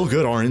how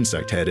good our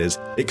insect head is.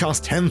 It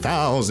cost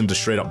 10,000 to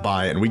straight up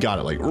buy it, and we got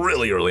it, like,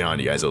 really early on,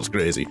 you guys. It was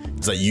crazy.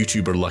 It's that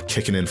YouTuber luck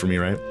kicking in for me,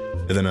 right?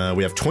 And then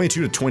we have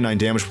 22 to 29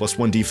 damage plus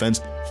 1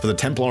 defense for the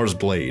Templar's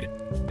Blade.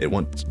 It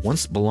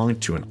once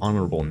belonged to an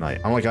honorable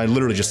knight. I'm like, I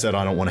literally just said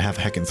I don't want to have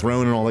a heckin'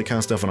 throne and all that kind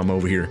of stuff, and I'm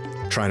over here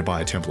trying to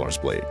buy a Templar's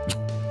Blade.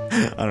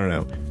 I don't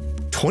know.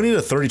 20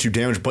 to 32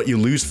 damage, but you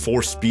lose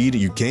 4 speed.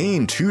 You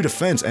gain 2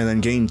 defense and then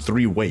gain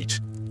 3 weight.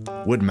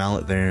 Wood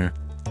mallet there.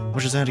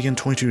 What is that again?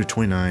 22 to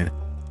 29.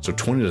 So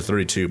 20 to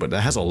 32, but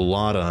that has a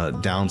lot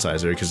of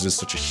downsides there because it's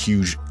such a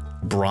huge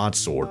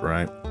broadsword,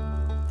 right?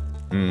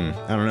 I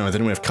don't know. And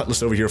then we have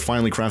cutlass over here,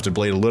 finely crafted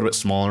blade, a little bit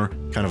smaller,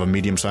 kind of a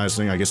medium-sized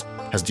thing, I guess,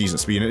 has decent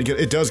speed. And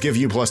it does give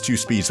you plus 2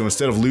 speed, so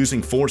instead of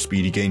losing 4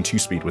 speed, you gain 2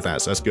 speed with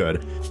that, so that's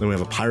good. Then we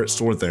have a pirate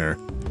sword there.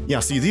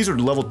 Yeah, see, these are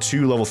level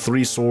 2, level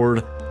 3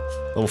 sword,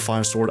 level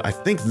 5 sword. I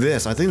think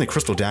the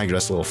crystal dagger,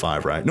 that's level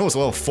 5, right? No, it's a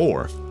level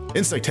 4.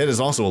 Insect head is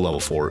also a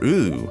level 4.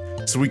 Ooh.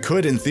 So we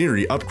could, in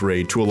theory,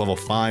 upgrade to a level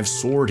 5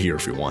 sword here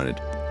if we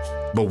wanted.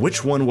 But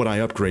which one would I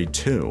upgrade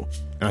to?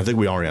 And I think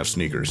we already have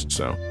sneakers,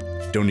 so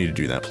don't need to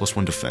do that. Plus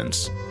 1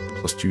 defense.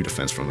 Plus 2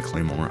 defense from the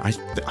claymore.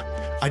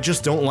 I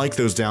just don't like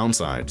those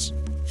downsides.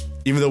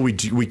 Even though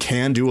we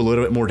can do a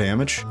little bit more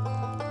damage,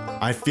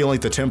 I feel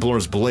like the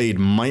Templar's Blade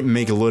might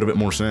make a little bit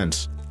more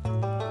sense.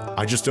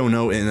 I just don't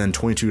know. And then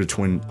 22 to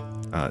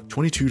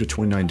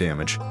 29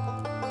 damage.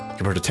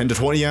 Compared to 10 to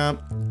 20, yeah.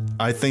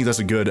 I think that's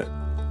a good,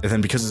 and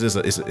then because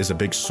it is a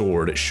big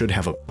sword, it should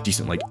have a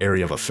decent, like,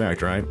 area of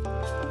effect, right?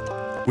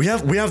 We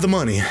have the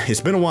money.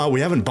 It's been a while.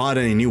 We haven't bought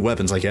any new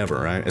weapons, like, ever,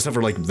 right? Except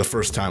for, like, the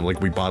first time,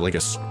 like, we bought, like,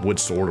 a wood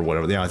sword or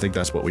whatever. Yeah, I think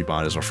that's what we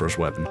bought as our first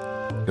weapon.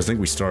 I think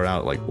we started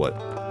out, like, what?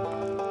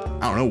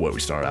 I don't know what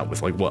we started out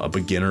with, like, what, a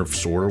beginner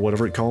sword or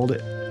whatever it called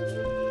it?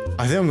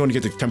 I think I'm going to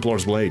get the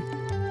Templar's Blade.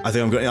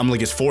 I'm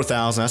like, it's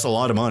 4,000. That's a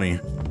lot of money.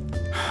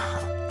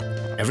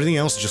 Everything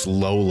else is just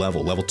low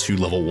level. Level 2,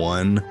 level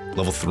 1,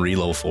 level 3,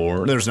 level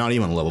 4. There's not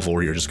even a level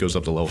 4 here. It just goes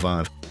up to level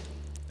 5.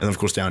 And then, of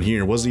course, down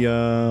here was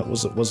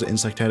the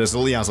insect head. It's a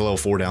level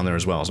 4 down there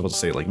as well. I was about to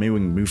say, like, maybe we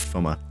can move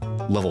from a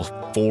level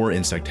 4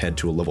 insect head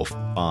to a level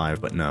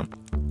 5, but no.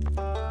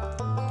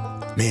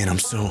 Man,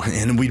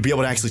 and we'd be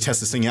able to actually test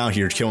this thing out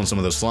here, killing some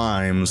of those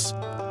slimes.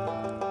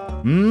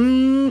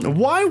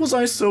 Why was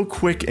I so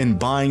quick in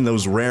buying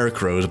those rare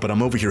crows, but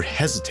I'm over here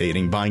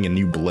hesitating buying a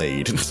new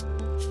blade?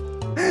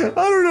 I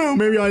don't know,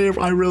 maybe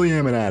I really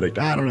am an addict,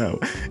 I don't know.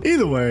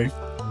 Either way,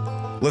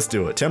 let's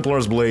do it.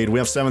 Templar's Blade, we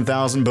have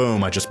 7,000,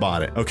 boom, I just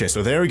bought it. Okay,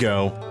 so there we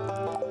go.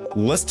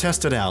 let's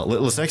test it out.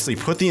 Let's actually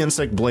put the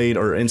insect blade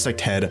or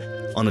insect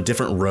head on a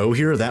different row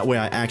here. That way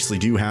I actually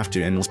do have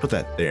to, and let's put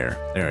that there.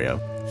 There we go.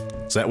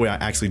 So that way I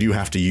actually do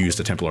have to use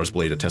the Templar's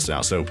blade to test it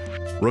out. So,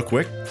 real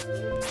quick.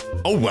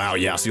 Oh, wow,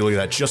 yeah, so look at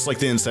that. Just like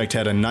the insect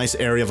head, a nice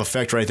area of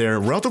effect right there.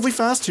 Relatively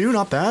fast, too,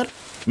 not bad.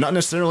 Not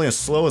necessarily as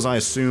slow as I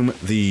assume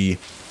the...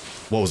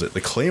 What was it? The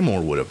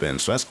Claymore would have been,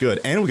 so that's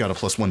good. And we got a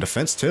 +1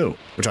 defense, too.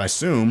 Which I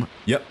assume,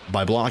 yep,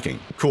 by blocking.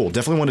 Cool,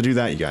 definitely want to do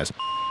that, you guys.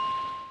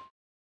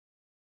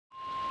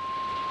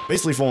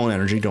 Basically full on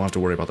energy, don't have to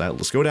worry about that.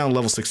 Let's go down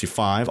level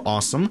 65,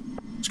 awesome.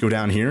 Let's go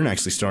down here and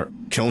actually start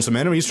killing some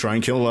enemies. Try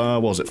and kill,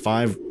 what was it,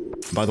 5...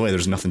 By the way,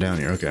 there's nothing down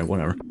here, okay,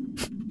 whatever.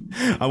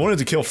 I wanted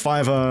to kill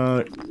 5,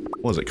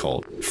 what was it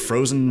called?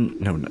 Frozen,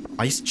 no,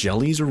 ice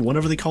jellies or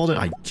whatever they called it,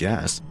 I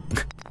guess.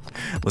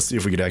 Let's see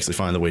if we could actually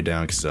find the way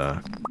down, because,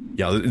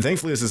 yeah,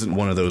 thankfully this isn't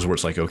one of those where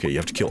it's like, okay, you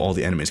have to kill all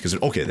the enemies, because,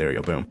 okay, there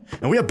you go, boom.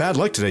 And we have bad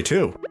luck today,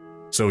 too.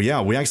 So,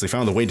 yeah, we actually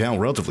found the way down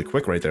relatively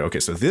quick right there. Okay,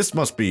 so this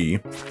must be,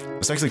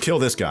 let's actually kill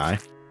this guy.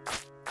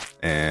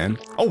 And,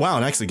 oh, wow,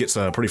 it actually gets,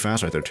 pretty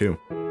fast right there, too.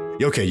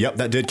 Okay, yep,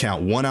 that did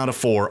count. 1 out of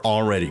 4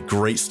 already.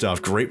 Great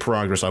stuff, great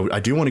progress. I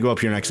do want to go up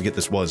here and actually get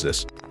this. What is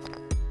this?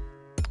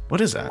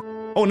 What is that?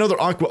 Oh,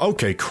 another aqua.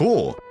 Okay,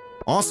 cool.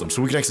 Awesome,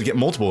 so we can actually get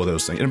multiple of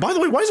those things. And by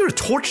the way, why is there a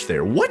torch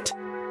there? What?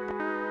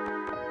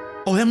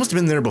 Oh, that must have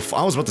been there before.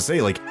 I was about to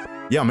say, like,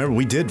 yeah, remember,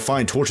 we did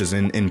find torches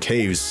in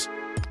caves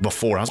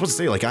before. I was about to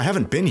say, like, I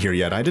haven't been here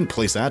yet. I didn't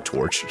place that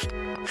torch.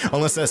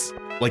 Unless that's,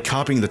 like,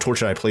 copying the torch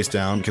that I placed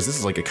down, because this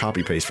is, like, a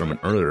copy-paste from an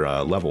earlier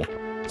level.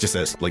 Just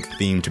as, like,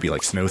 themed to be,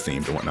 like,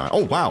 snow-themed and whatnot.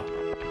 Oh, wow.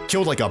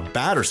 Killed, like, a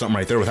bat or something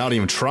right there without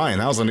even trying.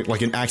 That was,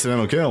 like, an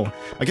accidental kill.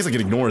 I guess I could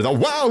ignore that.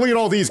 Wow, look at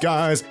all these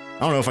guys. I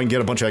don't know if I can get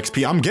a bunch of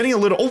XP. I'm getting a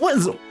little... Oh, what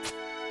is...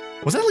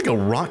 Was that,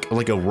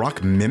 like a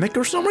rock mimic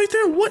or something right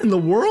there? What in the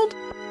world?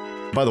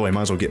 By the way,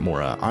 might as well get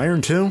more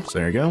iron, too. So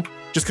there you go.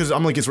 Just because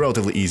I'm like, it's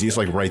relatively easy. It's,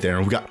 like, right there.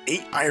 And we got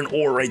 8 iron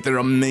ore right there.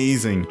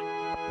 Amazing.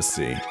 Let's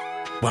see.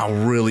 Wow,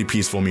 really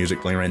peaceful music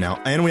playing right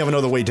now. And we have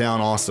another way down.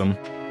 Awesome.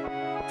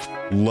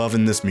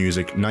 Loving this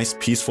music. Nice,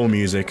 peaceful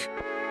music.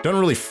 Doesn't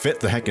really fit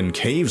the heckin'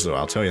 caves, though,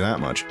 I'll tell you that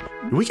much.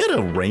 Do we get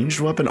a ranged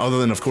weapon other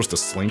than, of course, the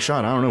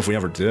slingshot? I don't know if we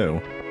ever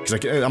do.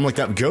 Because I'm like,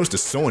 that ghost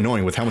is so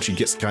annoying with how much he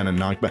gets kind of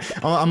knocked back.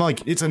 I'm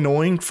like, it's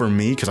annoying for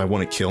me because I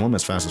want to kill him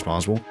as fast as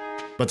possible.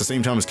 But at the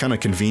same time, it's kind of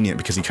convenient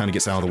because he kind of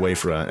gets out of the way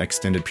for an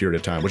extended period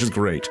of time, which is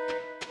great.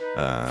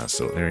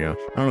 So there you go.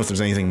 I don't know if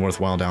there's anything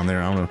worthwhile down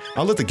there. I don't know.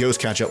 I'll let the ghost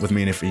catch up with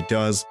me, and if he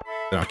does,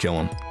 then I'll kill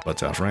him. But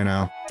for right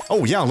now...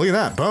 Oh, yeah, look at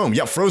that. Boom.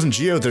 Yeah, frozen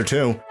geode there,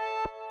 too.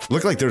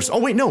 Look like there's... Oh,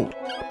 wait, no.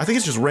 I think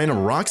it's just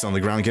random rocks on the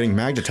ground getting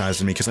magnetized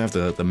to me because I have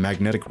the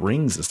magnetic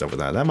rings and stuff with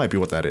that. That might be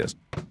what that is.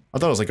 I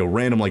thought it was like a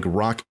random, like,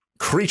 rock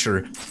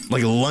creature,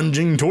 like,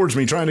 lunging towards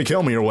me, trying to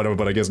kill me or whatever,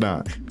 but I guess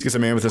not. Let's get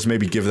some amethyst,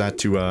 maybe give that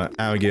to,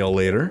 Abigail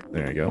later.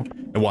 There you go.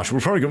 And watch, we're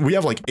probably gonna... We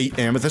have, like, 8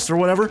 amethysts or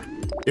whatever.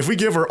 If we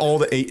give her all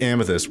the 8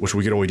 amethysts, which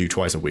we could only do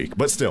twice a week,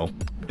 but still,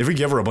 if we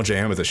give her a bunch of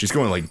amethysts, she's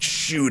going to, like,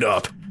 shoot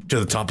up to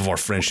the top of our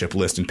friendship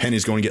list, and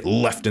Penny's going to get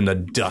left in the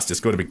dust. It's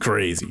going to be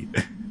crazy.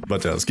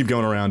 But let's keep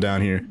going around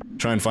down here,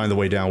 try and find the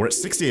way down. We're at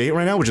 68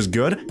 right now, which is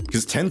good,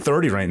 because it's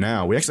 10:30 right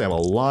now. We actually have a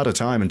lot of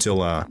time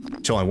until I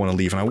want to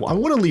leave, and I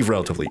want to leave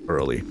relatively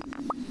early.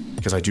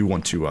 Because I do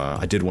want to,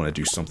 I did want to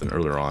do something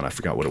earlier on. I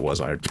forgot what it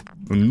was. I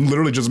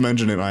literally just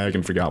mentioned it, and I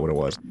can forgot what it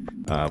was.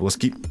 But let's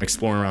keep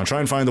exploring around, try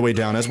and find the way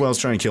down, as well as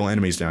try and kill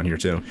enemies down here,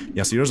 too.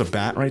 Yeah, see, there's a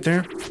bat right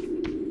there.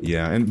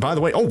 Yeah, and by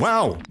the way, oh,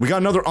 wow! We got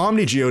another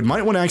Omni Geode.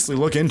 Might want to actually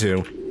look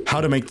into how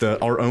to make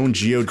our own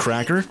Geode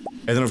Cracker.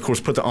 And then, of course,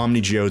 put the Omni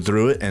Geode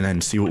through it, and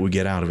then see what we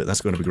get out of it.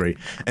 That's going to be great.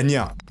 And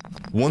yeah,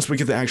 once we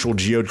get the actual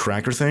Geode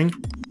Cracker thing,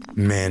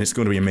 man, it's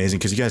going to be amazing,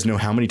 because you guys know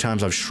how many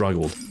times I've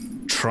struggled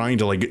trying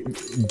to, like,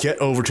 get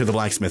over to the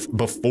blacksmith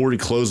before he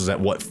closes at,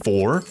 what,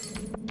 4?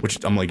 Which,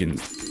 I'm like,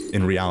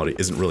 in reality,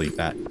 isn't really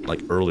that,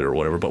 like, early or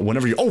whatever. But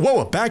whenever you... Oh,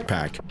 whoa, a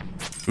backpack!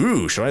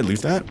 Ooh, should I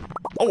loot that?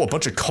 Oh, a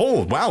bunch of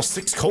coal! Wow,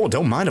 6 coal!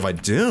 Don't mind if I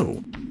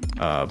do!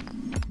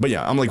 But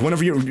yeah, I'm like,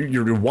 whenever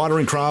you're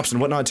watering crops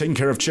and whatnot, taking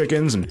care of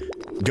chickens, and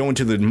going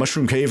to the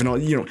mushroom cave and all,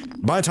 you know,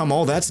 by the time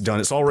all that's done,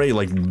 it's already,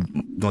 like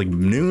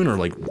noon or,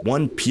 like,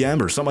 1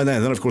 p.m. or something like that.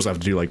 And then, of course, I have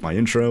to do, like, my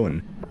intro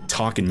and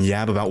talk and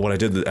yab about what I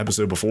did the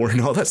episode before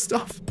and all that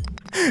stuff.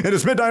 And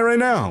it's midnight right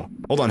now.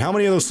 Hold on, how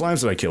many of those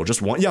slimes did I kill?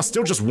 Just 1? Yeah,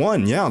 still just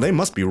 1. Yeah, they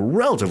must be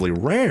relatively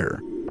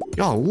rare.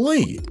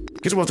 Golly.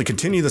 Guess we'll have to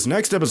continue this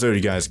next episode,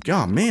 you guys.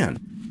 God, man.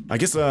 I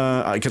guess,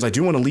 because I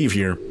do want to leave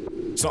here.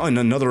 So,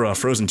 another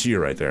frozen tear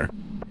right there.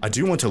 I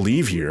do want to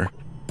leave here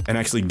and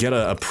actually get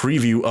a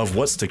preview of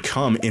what's to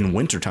come in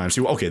wintertime.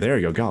 See, okay, there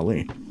you go,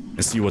 golly.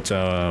 And see what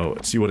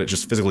it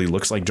just physically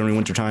looks like during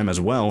wintertime,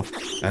 as well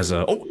as,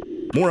 oh,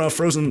 more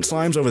frozen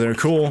slimes over there,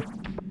 cool.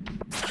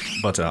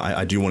 But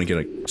I do want to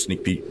get a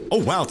sneak peek.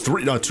 Oh, wow,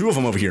 2 of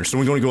them over here. So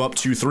we're going to go up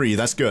 2, 3,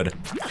 that's good.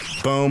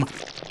 Boom.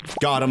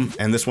 Got him.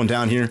 And this one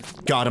down here,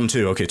 got him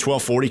too. Okay,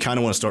 1240, kind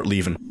of want to start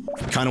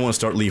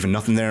leaving.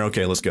 Nothing there,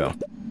 okay, let's go.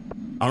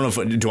 I don't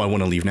know if, do I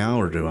want to leave now,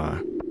 or do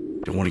I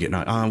want to get,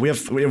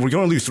 we're going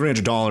to lose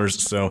 $300,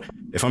 so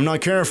If I'm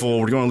not careful,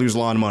 we're going to lose a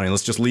lot of money.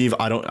 Let's just leave.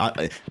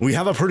 We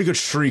have a pretty good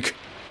streak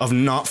of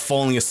not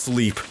falling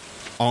asleep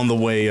on the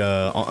way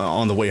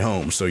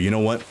home. So you know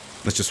what?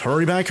 Let's just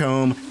hurry back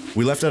home.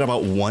 We left at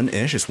about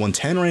 1-ish. It's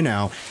 1:10 right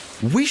now.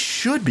 We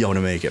should be able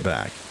to make it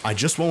back. I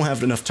just won't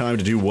have enough time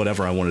to do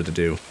whatever I wanted to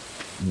do.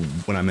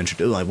 When I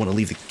mentioned, oh, I want to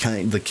leave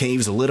the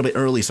caves a little bit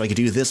early so I could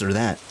do this or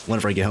that.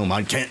 Whenever I get home,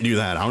 I can't do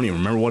that. I don't even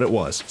remember what it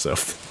was. So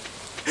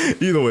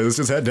either way, let's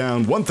just head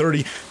down.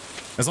 1:30.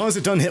 As long as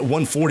it doesn't hit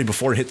 1:40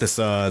 before it hit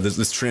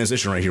this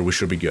transition right here, we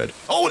should be good.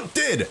 Oh, it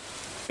did!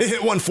 It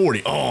hit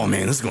 1:40. Oh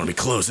man, this is going to be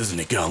close, isn't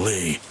it?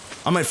 Golly.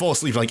 I might fall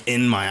asleep like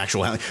in my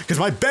actual house, because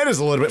my bed is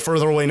a little bit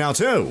further away now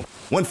too.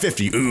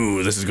 1:50.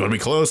 Ooh, this is going to be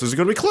close. This is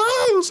going to be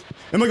close.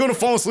 Am I going to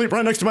fall asleep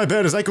right next to my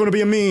bed? Is that going to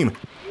be a meme?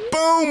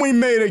 Boom, we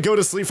made it. Go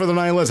to sleep for the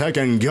night. Let's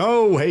heckin'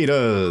 go,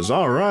 haters.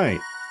 All right.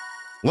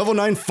 Level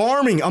 9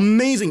 farming,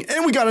 amazing.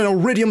 And we got an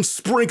iridium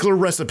sprinkler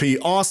recipe,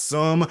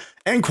 awesome.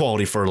 And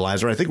quality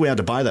fertilizer, I think we had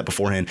to buy that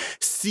beforehand.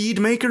 Seed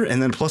maker,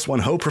 and then +1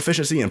 hoe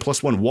proficiency and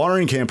 +1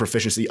 watering can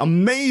proficiency.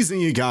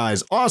 Amazing, you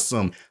guys,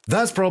 awesome.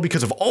 That's probably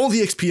because of all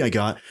the XP I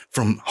got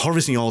from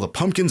harvesting all the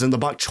pumpkins and the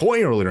bok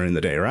choy earlier in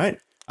the day, right?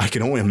 I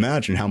can only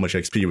imagine how much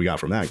XP we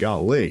got from that,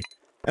 golly.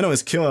 I know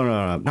it's killing,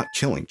 not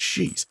killing,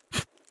 jeez.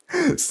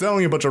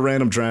 Selling a bunch of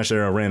random trash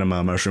there, a random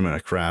mushroom and a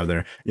crab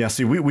there. Yeah,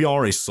 see, we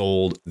already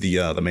sold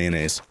the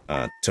mayonnaise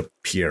to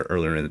Pierre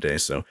earlier in the day,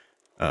 so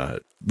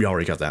we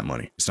already got that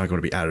money. It's not going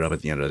to be added up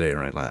at the end of the day,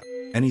 right?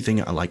 Anything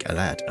like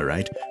that, all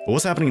right? But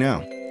what's happening now?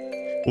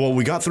 Well,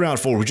 we got 3 out of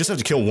 4. We just have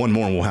to kill 1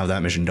 more and we'll have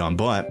that mission done.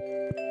 But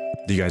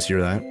do you guys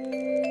hear that?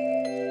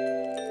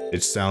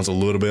 It sounds a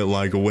little bit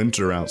like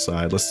winter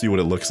outside. Let's see what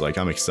it looks like.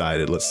 I'm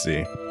excited. Let's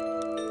see.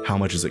 How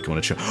much is it going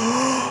to chill?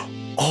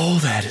 Oh,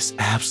 that is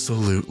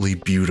absolutely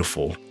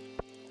beautiful.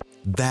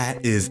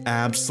 That is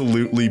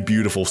absolutely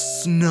beautiful.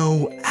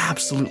 Snow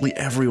absolutely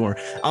everywhere.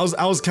 I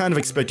was kind of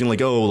expecting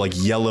like, oh, like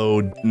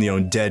yellow,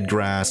 dead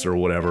grass or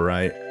whatever,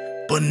 right?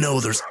 But no,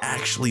 there's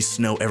actually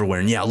snow everywhere.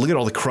 And yeah, look at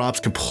all the crops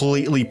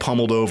completely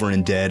pummeled over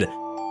and dead.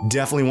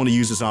 Definitely want to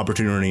use this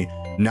opportunity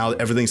now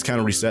that everything's kind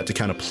of reset to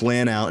kind of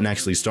plan out and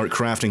actually start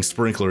crafting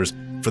sprinklers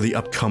for the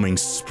upcoming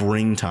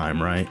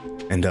springtime, right?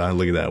 And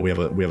look at that, we have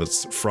a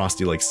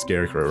frosty like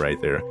scarecrow right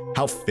there.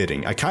 How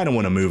fitting. I kind of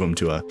want to move him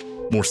to a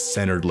more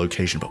centered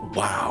location, but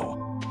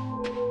wow,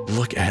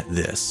 look at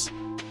this.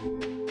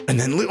 And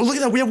then look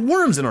at that, we have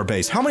worms in our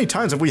base. How many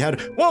times have we had?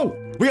 Whoa,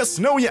 we got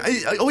snow. Yeah,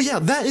 oh yeah,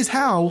 that is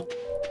how.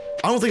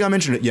 I don't think I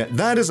mentioned it yet.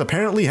 That is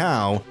apparently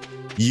how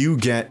you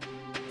get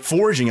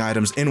foraging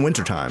items in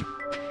wintertime.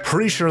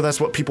 Pretty sure that's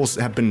what people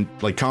have been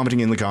like commenting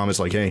in the comments,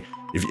 like, hey,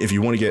 if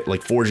you want to get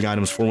like foraging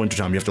items for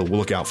wintertime, you have to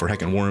look out for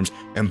heckin' worms.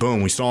 And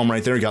boom, we saw them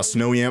right there. Got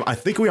snow yam. I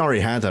think we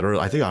already had that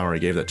earlier. I think I already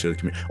gave that to the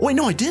community. Oh wait,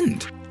 no, I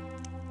didn't.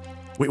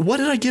 Wait, what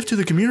did I give to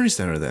the community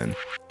center then?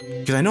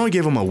 Because I know I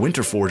gave them a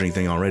winter foraging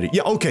thing already.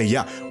 Yeah, okay,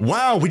 yeah.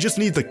 Wow, we just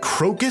need the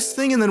crocus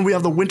thing and then we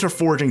have the winter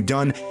foraging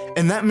done.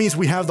 And that means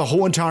we have the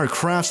whole entire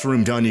crafts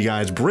room done, you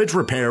guys. Bridge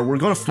repair. We're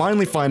going to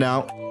finally find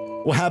out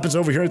what happens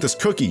over here at this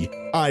cookie,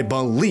 I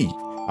believe.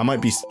 I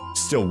might be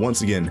still,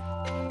 once again,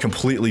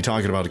 completely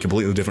talking about a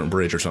completely different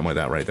bridge or something like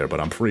that right there,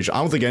 but I'm pretty sure. I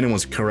don't think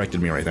anyone's corrected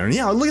me right there. And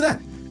yeah, look at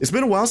that. It's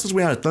been a while since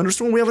we had a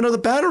thunderstorm. We have another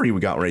battery we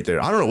got right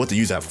there. I don't know what to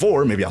use that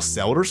for. Maybe I'll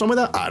sell it or something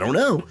like that. I don't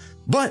know.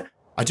 But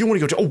I do want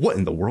to go to, oh, what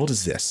in the world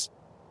is this?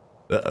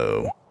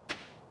 Uh-oh.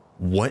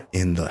 What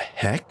in the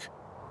heck?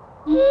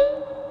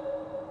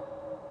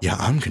 Yeah,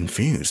 I'm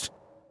confused.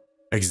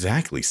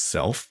 Exactly,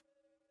 self.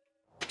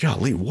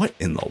 Golly, what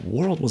in the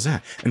world was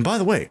that? And by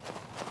the way,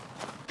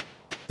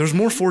 there's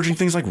more foraging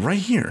things like right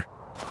here.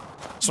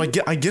 So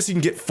I guess you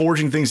can get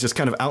foraging things just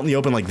kind of out in the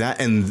open like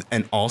that and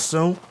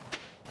also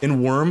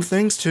in worm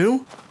things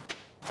too.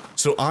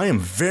 So I am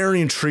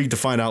very intrigued to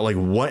find out like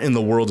what in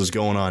the world is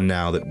going on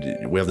now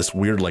that we have this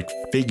weird like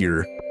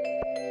figure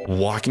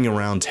walking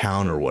around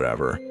town or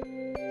whatever.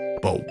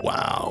 But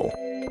wow.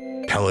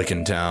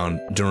 Pelican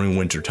Town during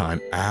wintertime,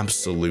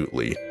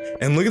 absolutely.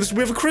 And look at this, we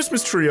have a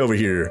Christmas tree over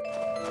here.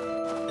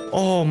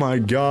 Oh my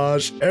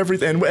gosh,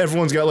 everything,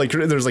 everyone's got like,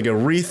 there's like a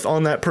wreath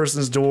on that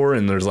person's door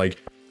and there's like,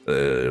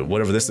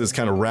 whatever this is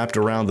kind of wrapped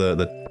around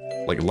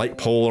the like light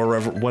pole or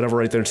whatever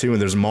right there too.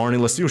 And there's Marnie.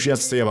 Let's see what she has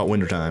to say about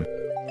wintertime.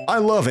 I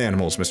love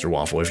animals, Mr.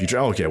 Waffle. If you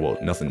try, okay, well,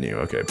 nothing new.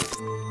 Okay.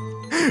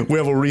 We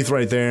have a wreath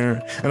right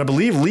there. And I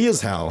believe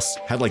Leah's house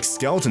had like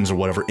skeletons or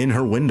whatever in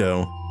her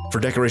window for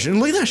decoration. And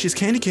look at that, she has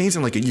candy canes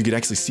and like you could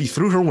actually see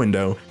through her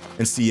window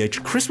and see a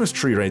Christmas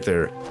tree right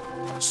there.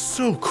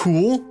 So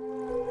cool.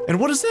 And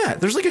what is that?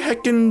 There's like a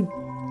heckin'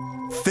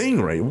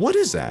 thing, right? What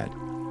is that?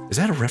 Is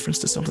that a reference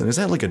to something? Is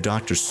that like a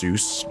Dr.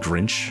 Seuss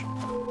Grinch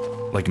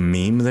like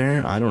meme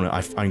there? I don't know.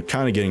 I'm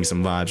kind of getting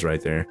some vibes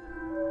right there.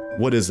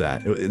 What is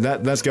that?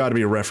 That's got to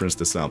be a reference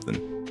to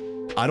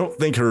something. I don't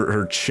think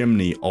her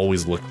chimney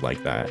always looked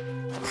like that.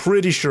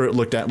 Pretty sure it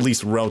looked at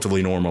least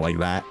relatively normal like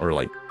that or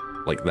like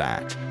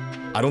that.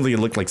 I don't think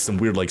it looked like some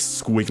weird like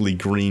squiggly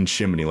green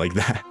chimney like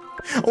that.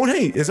 Oh, and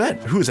hey,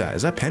 who is that?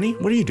 Is that Penny?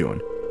 What are you doing?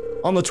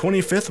 On the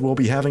 25th, we'll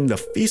be having the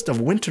Feast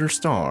of Winter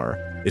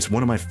Star. It's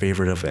one of my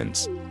favorite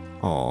events.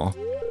 Aw.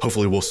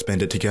 Hopefully we'll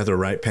spend it together,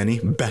 right, Penny?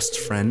 Best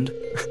friend?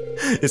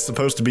 It's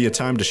supposed to be a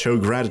time to show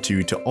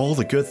gratitude to all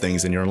the good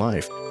things in your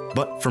life.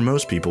 But for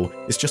most people,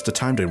 it's just a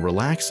time to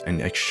relax and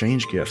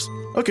exchange gifts.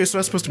 Okay, so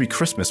that's supposed to be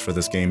Christmas for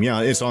this game.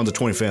 Yeah, it's on the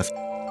 25th.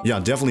 Yeah,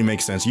 definitely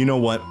makes sense. You know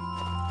what?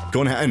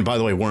 Go ahead, and by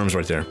the way, worms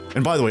right there.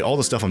 And by the way, all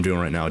the stuff I'm doing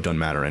right now, it doesn't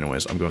matter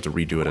anyways. I'm going to have to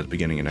redo it at the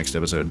beginning of next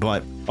episode,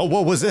 but... Oh,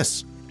 what was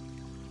this?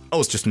 Oh,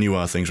 it's just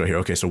new things right here.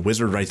 Okay, so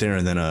Wizard right there,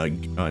 and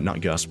then,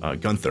 not Gus,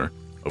 Gunther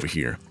over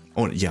here.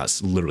 Oh, yeah,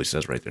 it literally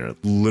says right there. It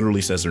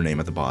literally says their name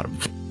at the bottom.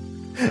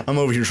 I'm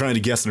over here trying to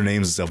guess their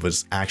names and stuff, but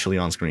it's actually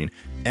on screen.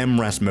 M.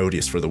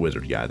 Rasmodius for the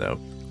Wizard guy, though.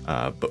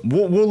 But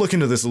we'll look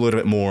into this a little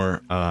bit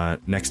more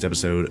next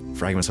episode.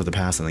 Fragments of the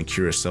Past and then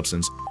Curious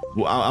Substance.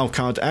 Well, I'll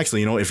count.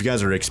 Actually, you know, if you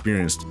guys are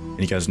experienced and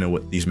you guys know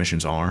what these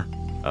missions are,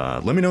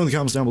 let me know in the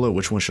comments down below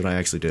which one should I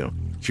actually do.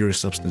 Curious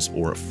Substance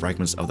or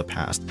Fragments of the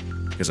Past.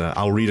 Because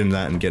I'll read into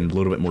that and get in a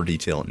little bit more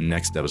detail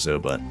next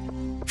episode. But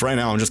for right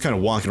now, I'm just kind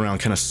of walking around,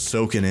 kind of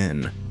soaking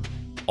in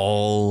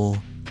all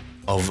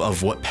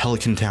of what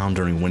Pelican Town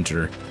during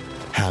winter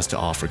has to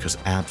offer, because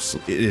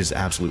it is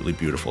absolutely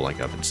beautiful, like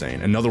I've been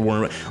saying. Another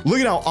worm. Look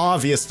at how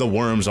obvious the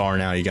worms are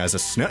now, you guys. The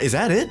snow. Is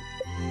that it?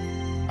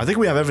 I think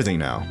we have everything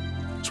now.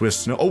 So we have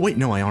snow. Oh, wait,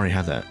 no, I already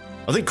had that.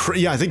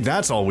 I think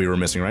that's all we were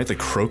missing, right? The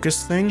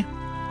crocus thing?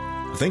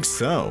 I think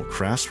so.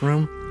 Crafts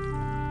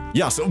room?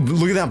 Yeah, so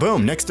look at that.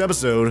 Boom. Next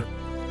episode.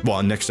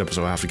 Well, next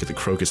episode, I have to get the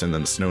crocus and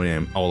then the snow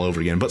name all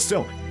over again. But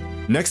still,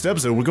 next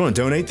episode, we're going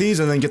to donate these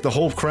and then get the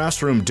whole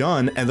crafts room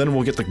done. And then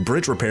we'll get the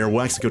bridge repair.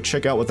 We'll actually go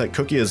check out what that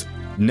cookie is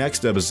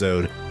next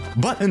episode.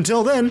 But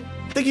until then,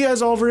 thank you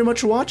guys all very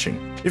much for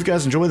watching. If you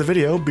guys enjoyed the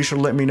video, be sure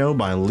to let me know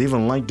by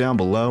leaving a like down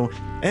below.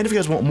 And if you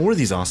guys want more of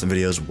these awesome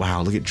videos,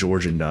 wow, look at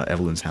George and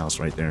Evelyn's house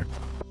right there.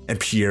 And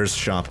Pierre's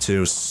shop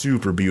too,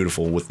 super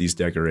beautiful with these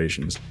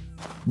decorations.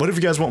 But if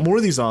you guys want more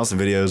of these awesome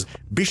videos,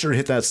 be sure to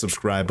hit that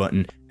subscribe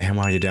button. And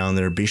while you're down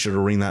there, be sure to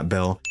ring that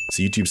bell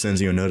so YouTube sends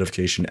you a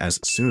notification as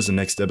soon as the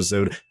next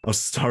episode of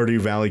Stardew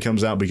Valley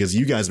comes out, because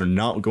you guys are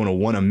not going to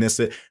want to miss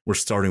it. We're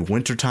starting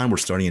wintertime. We're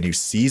starting a new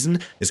season.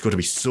 It's going to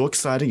be so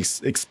exciting,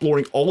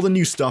 exploring all the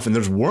new stuff. And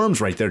there's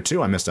worms right there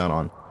too I missed out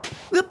on.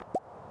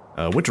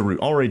 Yep. Winter Root,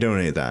 already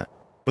donated that.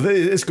 But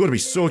it's going to be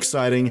so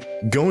exciting,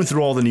 going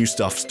through all the new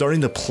stuff, starting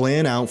to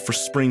plan out for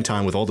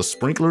springtime with all the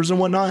sprinklers and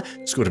whatnot.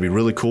 It's going to be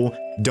really cool.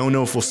 Don't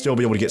know if we'll still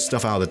be able to get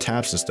stuff out of the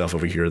taps and stuff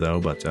over here,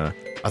 though. But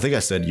I think I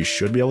said you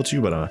should be able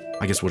to, but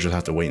I guess we'll just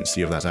have to wait and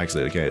see if that's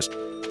actually the case.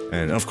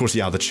 And, of course,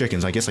 yeah, the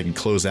chickens. I guess I can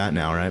close that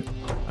now, right?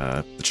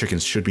 The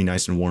chickens should be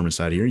nice and warm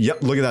inside here.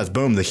 Yep, look at that.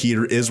 Boom, the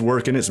heater is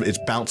working. It's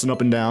bouncing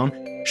up and down,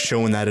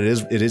 showing that it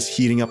is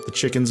heating up the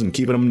chickens and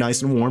keeping them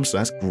nice and warm, so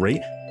that's great.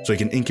 So you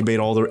can incubate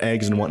all their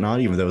eggs and whatnot,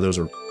 even though those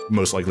are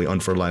most likely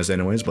unfertilized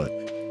anyways, but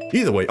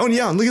either way. Oh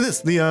yeah, look at this.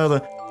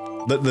 The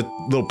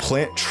little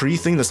plant tree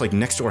thing that's like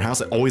next to our house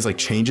that always like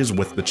changes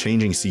with the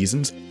changing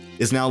seasons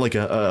is now like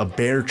a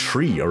bare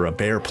tree or a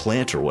bare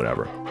plant or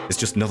whatever. It's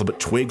just nothing but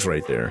twigs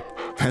right there.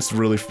 That's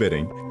really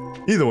fitting.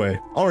 Either way,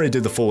 already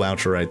did the full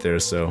outro right there,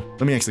 so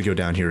let me actually go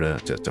down here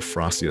to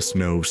Frosty the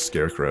Snow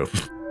Scarecrow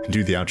and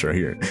do the outro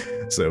here.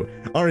 So,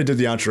 already did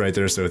the outro right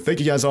there, so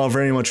thank you guys all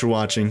very much for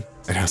watching,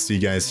 and I'll see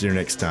you guys here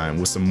next time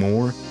with some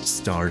more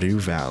Stardew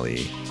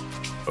Valley.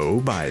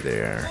 Oh, bye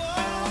there.